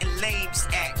let the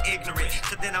lames act ignorant,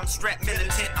 so then I'm strapped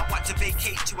militant. I want to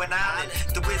vacate to an island.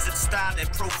 The wizard style and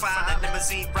profile,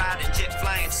 limousine riding, jet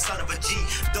flying, son of a G.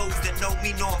 Those that know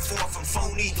me know I'm far from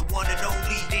phony. The one and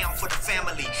only, down for the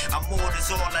family. I'm more than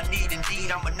all I need,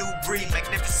 indeed. I'm a new breed,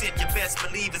 magnificent. You best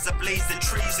believe it's a blaze of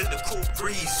trees in the cool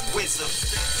breeze. Wizard.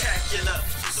 Spectacular,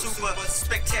 super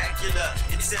spectacular.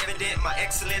 It's evident my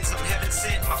excellence, I'm heaven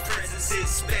sent. My presence is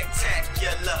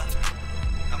spectacular.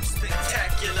 I'm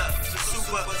spectacular,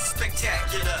 super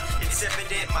spectacular. It's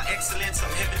evident my excellence,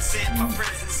 I'm heaven sent. My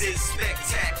presence is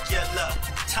spectacular.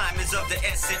 Time is of the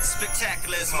essence,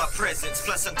 spectacular is my presence.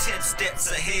 Plus I'm 10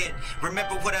 steps ahead.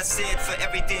 Remember what I said, for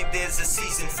everything there's a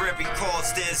season. For every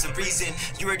cause there's a reason.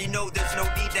 You already know there's no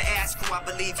need to ask who I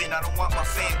believe in. I don't want my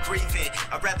fam grieving.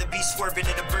 I'd rather be swerving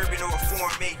in a bourbon or a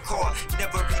foreign-made car.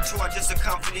 Never retort, just a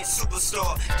confident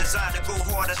superstar. Designed to go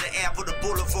hard on the apple, the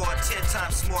boulevard. 10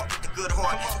 times smart with a good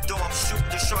heart. Though I'm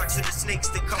shooting the sharks and the snakes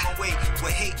that come my way.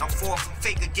 With hate, I'm far from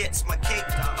fake against my cake.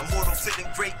 Immortal, feeling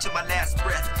great to my last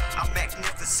breath. I'm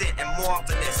magnificent and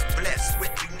marvelous, blessed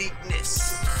with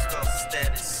uniqueness.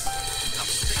 Status. I'm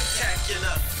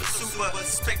spectacular, the super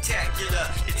spectacular.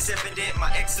 It's evident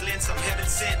my excellence, I'm heaven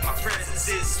sent. My presence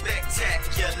is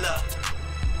spectacular.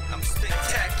 I'm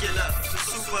spectacular, the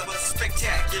super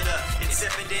spectacular. It's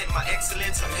evident my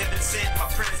excellence, I'm heaven sent. My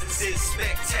presence is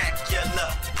spectacular.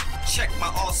 Check my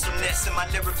awesomeness and my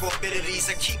lyrical abilities.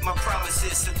 I keep my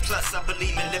promises, and plus I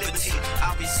believe in liberty.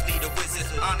 Obviously the wizard,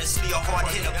 honestly a hard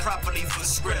hitter, properly for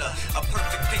Skrilla. A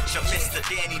perfect picture, Mr.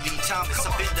 Danny Lee Thomas.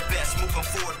 I've been the best, moving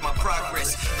forward my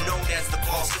progress. Known as the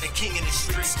boss and the king in the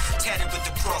streets. Tatted with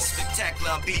the cross,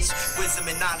 spectacular on beats.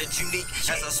 Wisdom and knowledge unique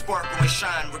as I sparkle and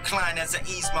shine. Recline as I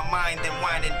ease my mind, then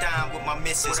wine and dine with my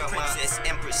missus, princess,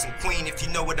 empress, and queen. If you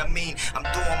know what I mean, I'm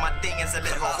doing my thing as I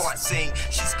let her heart sing.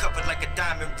 She's covered like a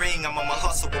diamond ring. I'm on my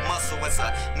hustle with muscle as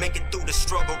I make it through the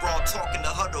struggle. Raw talking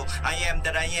the huddle. I am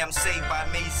that I am, saved by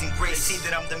amazing grace. See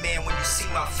that I'm the man when you see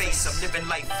my face. I'm living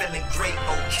life feeling great,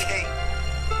 okay?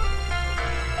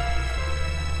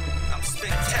 I'm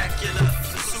spectacular,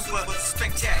 super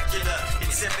spectacular.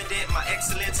 It's evident my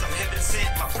excellence, I'm heaven sent.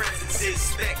 My presence is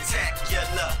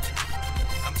spectacular.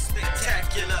 I'm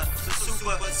spectacular,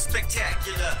 super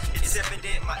spectacular. It's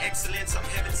evident my excellence, I'm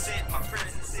heaven sent. My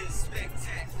presence is spectacular.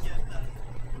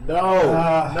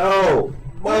 No,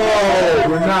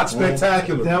 we're not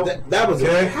spectacular. That was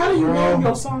okay. How do you name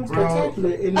your song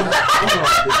spectacular? It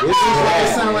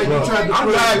sounded like you tried to. I'm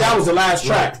glad that was the last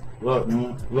track. Look.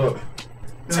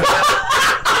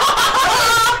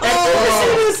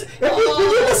 If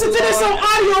you listen to this on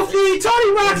audio feed,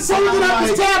 Tony Rock is holding up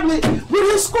his tablet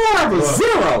with his score of a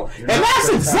 0. And that's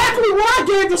exactly what I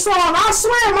gave the song. I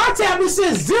swear my tablet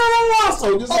says 0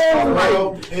 also.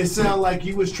 Bro, it sounded like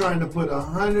you was trying to put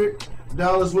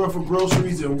 $100 worth of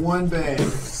groceries in one bag. I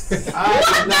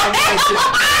did not like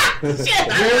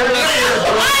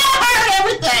I heard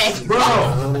everything.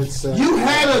 Bro, you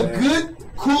had a good,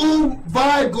 cool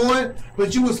vibe going,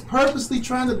 but you was purposely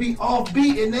trying to be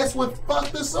offbeat, and that's what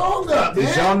fucked the song up, man.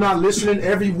 Is y'all not listening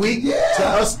every week to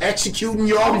us executing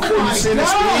y'all before you send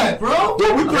us in? Bro.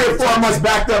 Well, we 3 or 4 months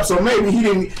backed up, so maybe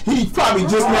he probably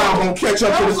just now gonna catch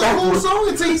up to the fact. That was a cool song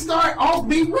until he started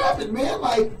offbeat rapping, man.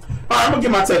 Like, all right, I'm gonna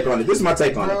get my take on it. This is my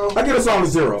take on it. I give a song a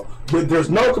 0, but there's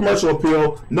no commercial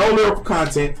appeal, no lyrical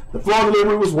content. The flow and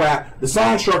delivery was whack. The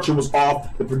song structure was off.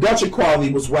 The production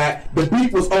quality was whack. The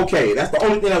beat was okay. That's the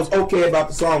only thing that was okay about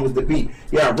the song was the beat.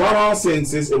 Yeah, run-on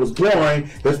sentences. It was boring.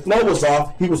 The flow was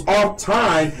off. He was off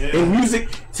time. And music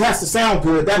has to sound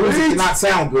good. That music did not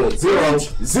sound good. 0.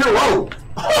 0.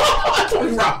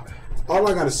 All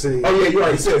I gotta say. Oh yeah, you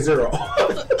already said 0.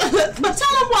 But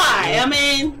tell him why. I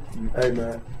mean. Hey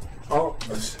man. Oh.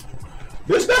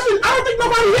 There's nothing. I don't think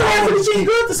nobody here has anything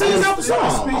good to say about the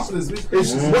song.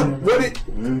 It's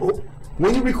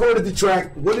when you recorded the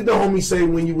track, what did the homie say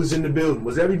when you was in the building?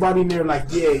 Was everybody in there like,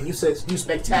 yeah, you said you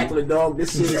spectacular, dog.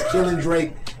 This shit is killing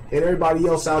Drake and everybody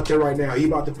else out there right now. He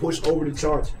about to push over the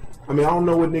charts. I mean, I don't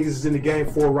know what niggas is in the game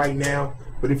for right now,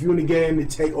 but if you in the game to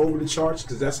take over the charts,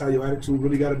 because that's how your attitude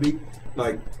really got to be,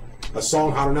 like a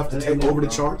song hot enough to take over the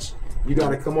charts, you got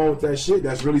to come on with that shit.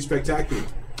 That's really spectacular.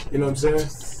 You know what I'm saying?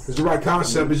 It's the right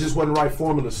concept, it just wasn't the right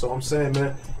formula. So I'm saying,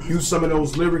 man, use some of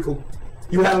those lyrical.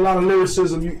 You had a lot of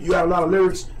lyricism, you had a lot of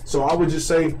lyrics, so I would just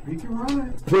say,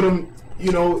 put them,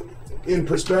 you know, in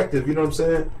perspective, you know what I'm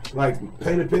saying? Like,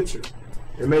 paint a picture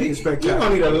and make it spectacular. You're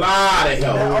going to need a lot of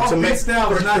help to make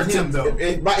style is not him, though.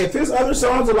 If his other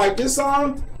songs are like this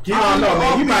song, I don't know,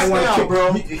 man, you might want to kick,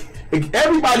 bro.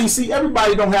 Everybody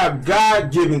don't have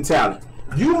God-given talent.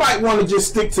 You might want to just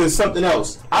stick to something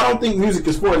else. I don't think music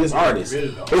is for this artist.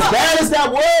 As bad as that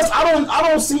was, I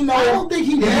don't see no. I don't think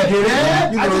he did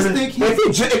that. I just think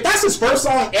if that's his first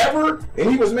song ever, and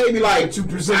he was maybe like to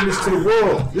present this to the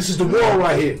world. This is the world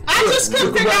right here. I just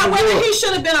couldn't figure out whether he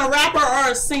should have been a rapper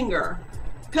or a singer,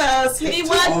 cause he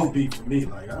was offbeat for me.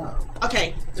 Like,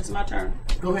 okay, it's my turn.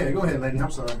 Go ahead, lady.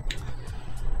 I'm sorry.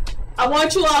 I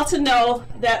want you all to know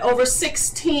that over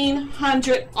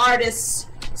 1,600 artists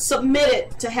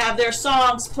submitted to have their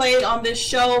songs played on this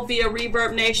show via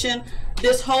Reverb Nation.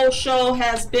 This whole show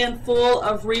has been full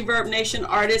of Reverb Nation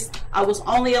artists. I was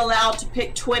only allowed to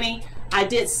pick 20. I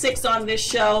did 6 on this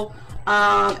show,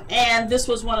 and this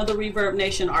was one of the Reverb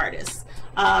Nation artists.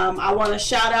 I want to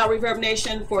shout out Reverb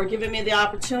Nation for giving me the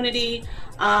opportunity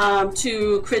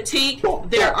to critique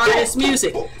their artist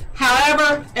music.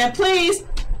 However, and please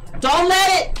don't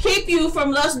let it keep you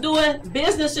from us doing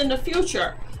business in the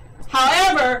future.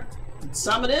 However,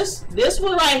 some of this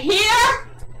one right here,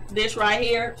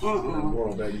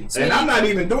 and I'm not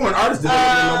even doing artist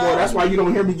development no more. That's why you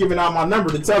don't hear me giving out my number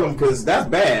to tell them, because that's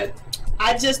bad.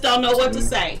 I just don't know what to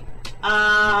say.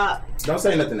 Don't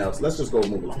say nothing else. Let's just go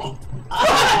move along.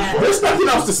 There's nothing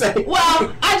else to say.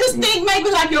 Well, I just think maybe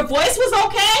like your voice was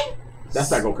okay.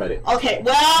 That's not gonna cut it. Okay,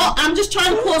 well, I'm just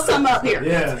trying to pull some up here.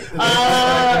 Yeah.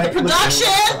 The production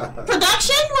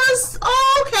was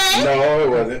okay. No, it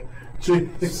wasn't.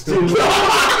 Just go back to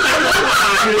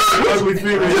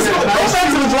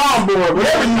the drawing board.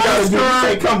 Whatever you gotta do, you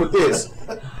can't come with this.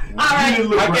 All right,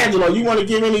 Mike Angelo, you want to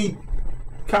give any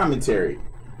commentary?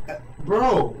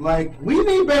 Bro, like, we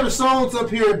need better songs up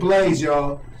here at Blaze,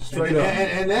 y'all. Straight up.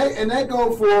 And that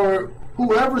go for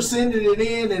whoever sending it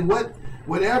in and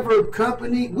whatever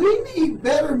company. We need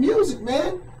better music,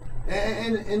 man.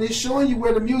 And it's showing you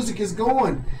where the music is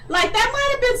going. Like, that might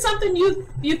have been something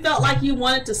you felt like you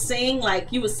wanted to sing,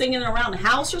 like you were singing around the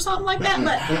house or something like that.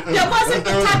 But that wasn't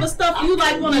the type of stuff you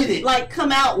like want to like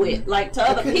come out with, like to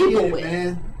other people with.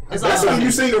 Man. That's when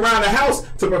you sing around the house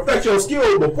to perfect your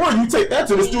skill before you take that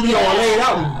to the studio and lay it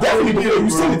out. Definitely before you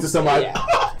send it to somebody.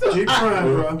 Keep trying,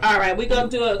 bro. All right, we're going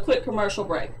to do a quick commercial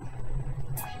break.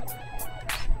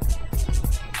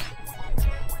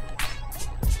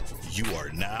 You are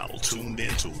now tuned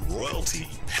into Royalty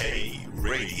Pay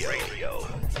Radio.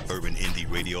 Urban Indie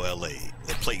Radio LA,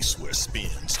 the place where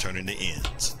spins turn into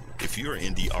ends. If you're an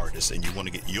indie artist and you want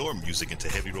to get your music into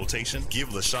heavy rotation, give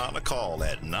LaShawn a call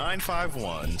at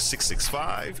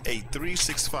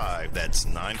 951-665-8365. That's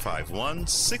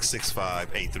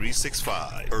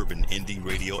 951-665-8365. Urban Indie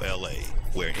Radio LA,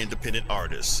 where independent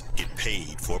artists get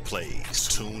paid for plays.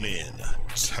 Tune in,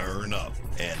 turn up,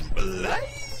 and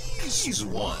blaze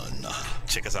one.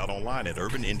 Check us out online at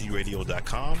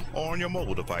urbanindieradio.com or on your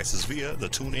mobile devices via the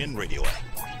TuneIn Radio app.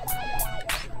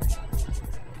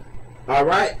 All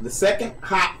right, the second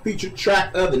hot featured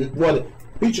track of the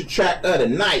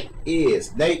night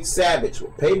is Nate Savage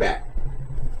with Payback.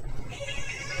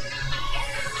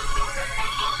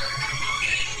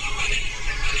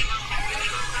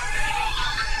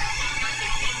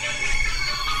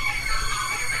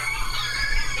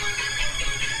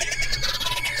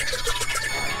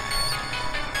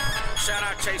 Shout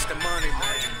out Chase the Money,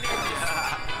 man.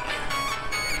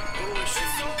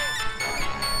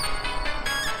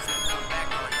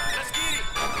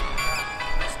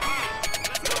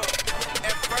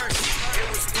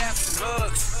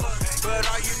 But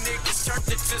all you niggas turned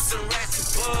into some rats and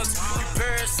bugs. You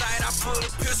parasite, I pull a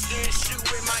pistol and shoot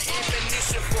with my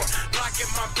ammunition for blocking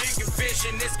my bigger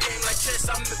vision. This game like chess,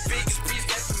 I'm the biggest piece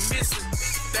that's missing.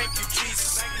 Thank you,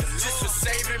 Jesus. Just for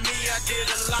saving me, I did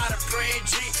a lot of praying,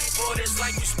 G. For this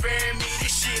like you sparing me,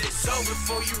 this shit is over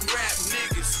for you rap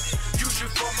niggas. Use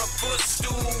you for my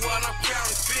footstool while I'm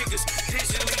counting figures.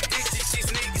 Digitally digit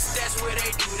these niggas, that's where they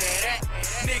do that at.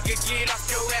 Nigga, get off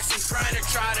your ass and grind and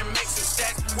try to make some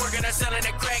stacks. Working on selling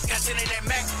that crack, got in that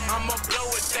Mac. I'ma blow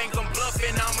it, think I'm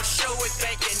bluffing, I'ma show it,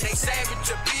 thinking they savage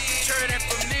a bitch. Turn that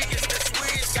from niggas to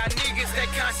Swiss, got niggas that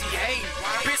constantly hate.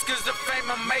 Bitch, cause the fame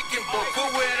I'm making, but cool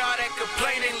with all that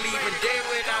complaining, leaving dead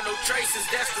without no traces.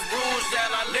 That's the rules that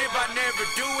I live. I never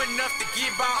do enough to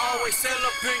get by, always sell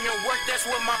up in your work. That's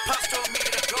what my pops told me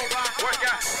to go by. Work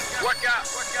out, work out.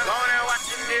 Go on and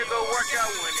watch a nigga work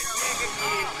out when a nigga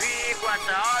get big. Watch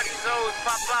all these hoes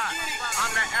pop out. I'm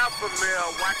the alpha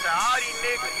male. Watch all these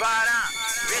niggas buy down.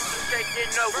 Bitches taking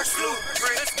over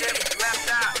blueprints, them left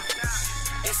out.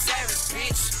 It's savage,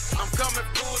 bitch. I'm coming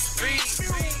full speed.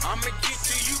 I'ma get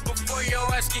to you before your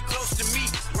ass get close to me.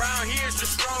 Round here's the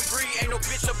strong breed. Ain't no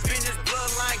bitch up in this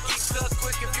bloodline. Get cut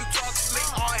quick if you talk slick.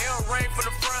 All hell rain for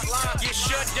the front line. Get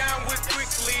shut down with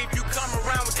quickly if you come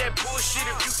around with that bullshit.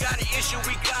 If you got an issue,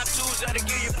 we got tools that'll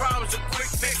give you problems a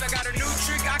quick fix. I got a new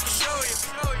trick I can show you.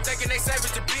 Thinking they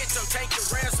savage the bitch. I'm taking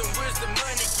ransom. Where's the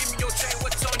money? Give me your chain.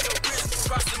 What's on your wrist?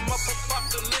 Cross them up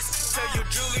off the list. Tell you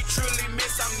Julie truly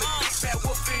miss. I'm the big fat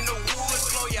wolf in the woods.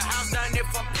 Blow your house down if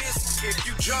I'm pissed. If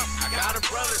you jump, I got a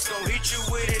brother, so hit you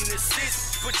with an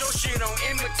assist. Put your shit on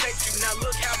imitate you, now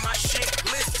look how my shit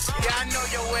glitz. Yeah, I know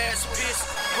your ass pissed.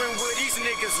 When will these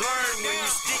niggas learn? When you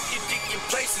stick your dick in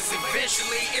places,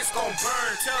 eventually it's gon'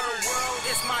 burn. Tell the world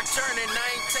it's my turn and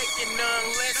I ain't taking none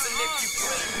less. And if you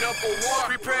putting up a war,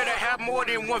 prepare to have more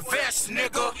than one vest,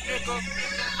 nigga.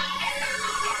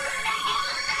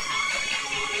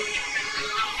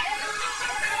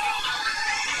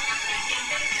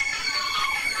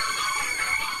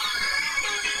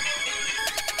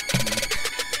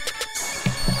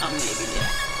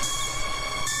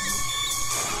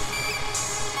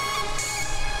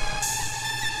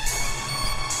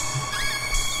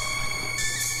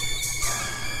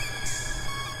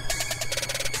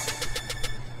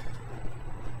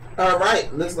 All right,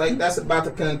 looks like that's about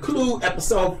to conclude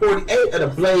episode 48 of the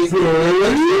Blaze.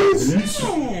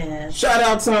 Yeah. Shout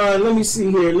out time. Let me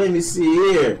see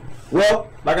here. Well,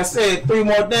 like I said, 3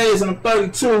 more days and I'm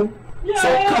 32. Yeah. So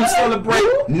come celebrate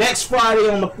next Friday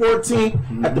on the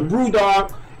 14th at the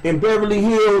Brewdog in Beverly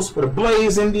Hills for the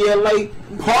Blaze Indie LA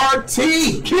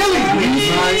party. Killing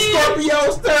me.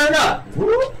 Scorpios turn up.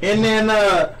 And then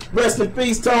Rest in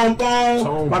peace, Tone Bone.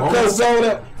 Tone My Bone. cousin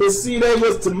Zoda, his C-Day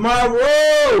was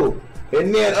tomorrow.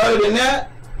 And then other than that,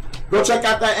 go check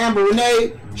out that Amber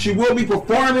Renee. She will be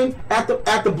performing at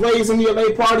the Blaze in the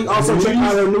LA party. Also check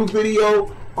out her new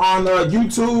video on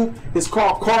YouTube. It's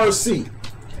called Car C.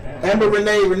 Amber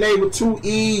Renee with 2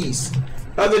 E's.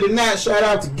 Other than that, shout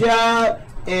out to God.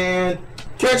 And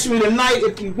catch me tonight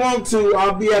if you want to.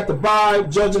 I'll be at the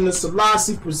Vibe judging the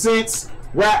Selassie Presents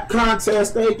rap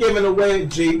contest. They giving away a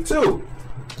Jeep too.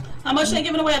 How much they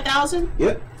giving away? 1,000?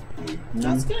 Yep.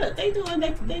 That's good. They doing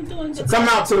good. Come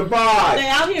out to the Vibe. They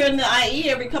out here in the IE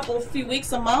every few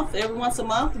weeks, a month, every once a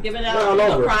month, giving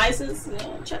out prizes.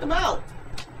 Check them out.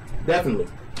 Definitely.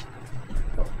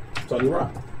 Tony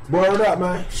Rock. Word up,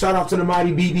 man. Shout out to the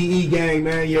mighty BBE gang,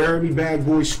 man. You heard me? Bad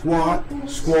Boy Squad.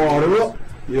 Squad up.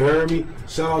 You heard me?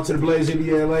 Shout out to the Blaze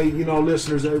India LA,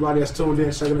 listeners, everybody that's tuned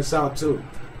in, checking us out too.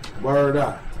 Word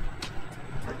up.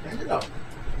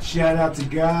 Shout out to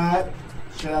God.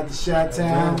 Shout out to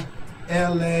Chi-Town,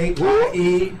 LA,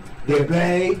 IE, the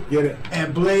Bay,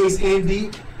 and Blaze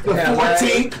Indy. The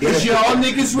 14th. Is y'all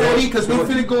niggas ready? Because we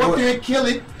finna go up there and kill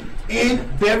it in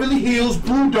Beverly Hills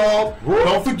Brewdog.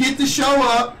 Don't forget to show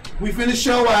up. We finna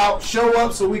show out. Show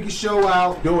up so we can show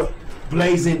out. Do it.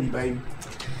 Blaze Indy, baby.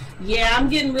 Yeah, I'm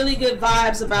getting really good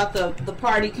vibes about the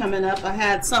party coming up. I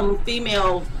had some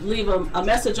female leave a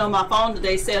message on my phone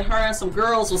today, said her and some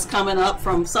girls was coming up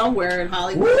from somewhere in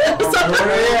Hollywood. I saw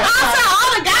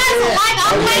all the guys are like,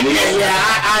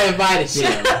 I invited you.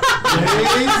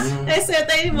 They said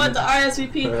they want the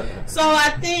RSVP. So I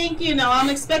think,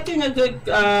 I'm expecting a good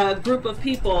group of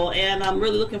people, and I'm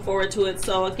really looking forward to it.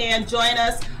 So again, join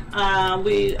us.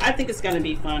 I think it's going to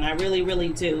be fun. I really, really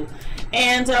do.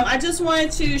 And I just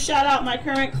wanted to shout out my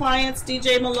current clients,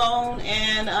 DJ Malone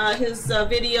and his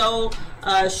video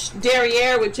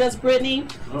Derriere with Just Brittany.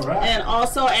 All right. And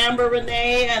also Amber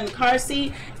Renee and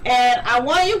Carsey. And I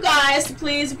want you guys to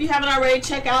please, if you haven't already,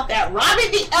 check out that Robbie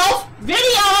the Elf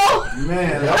video.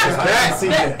 Man, the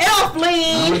Elf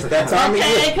lead.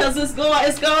 Okay, because it's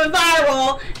going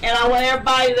viral, and I want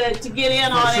everybody to get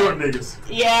in on short it. Niggas.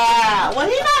 Yeah, well,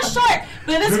 he's not short,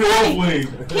 but it's funny.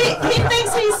 He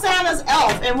thinks he's Santa's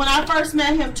elf, and when I first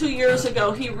met him 2 years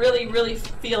ago, he really, really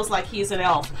feels like he's an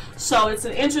elf. So it's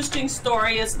an interesting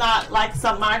story. It's not like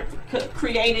something I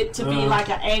created to be like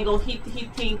an angle. He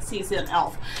thinks he's an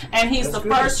elf, and he's the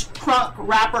first crunk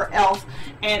rapper elf.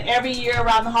 And every year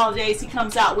around the holidays, he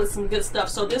comes out with some good stuff.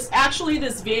 So this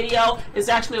video is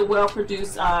actually a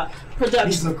well-produced production.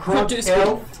 He's a crunk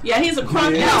elf? Yeah, he's a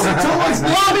crunk elf.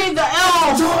 Robbie the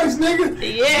elf. Toys, nigga.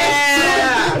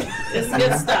 Yeah, it's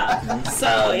good stuff.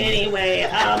 So anyway,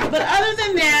 but other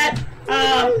than that,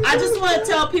 I just want to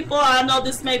tell people, I know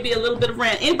this may be a little bit of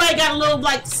rant. Anybody got a little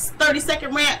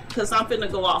 30-second rant? Because I'm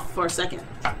finna go off for a second.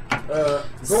 Go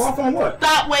off on what?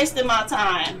 Stop wasting my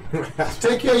time.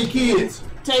 Take care of your kids.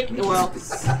 I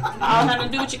don't have to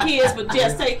do with your kids, but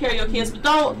just take care of your kids. But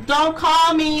don't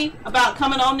call me about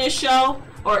coming on this show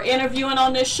or interviewing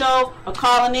on this show or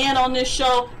calling in on this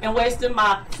show and wasting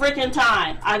my freaking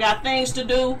time. I got things to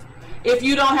do. If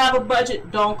you don't have a budget,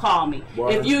 don't call me.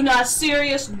 Word. If you're not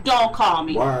serious, don't call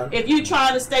me. Word. If you're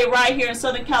trying to stay right here in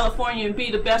Southern California and be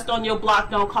the best on your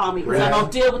block, don't call me. Because I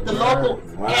don't deal with the local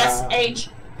SHIT.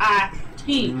 I'm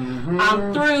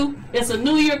through. It's a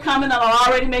new year coming. I'm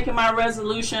already making my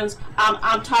resolutions.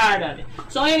 I'm tired of it.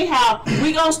 So anyhow,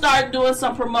 we're going to start doing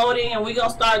some promoting, and we're going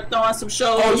to start throwing some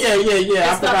shows. Oh, yeah.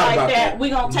 And stuff like that. We're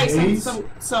going to take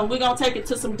we're going to take it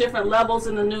to some different levels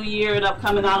in the new year and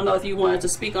upcoming. I don't know if you wanted to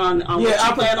speak on what you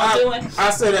plan on doing.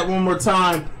 I say that one more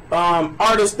time.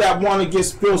 Artists that want to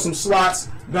fill some slots,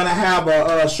 gonna have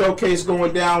a showcase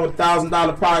going down with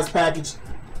 $1,000 prize package.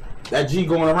 That G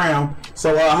going around.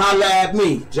 So holla at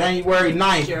me, January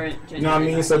 9th. You know what I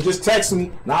mean? So just text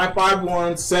me,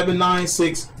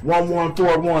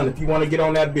 951-796-1141 if you want to get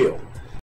on that bill.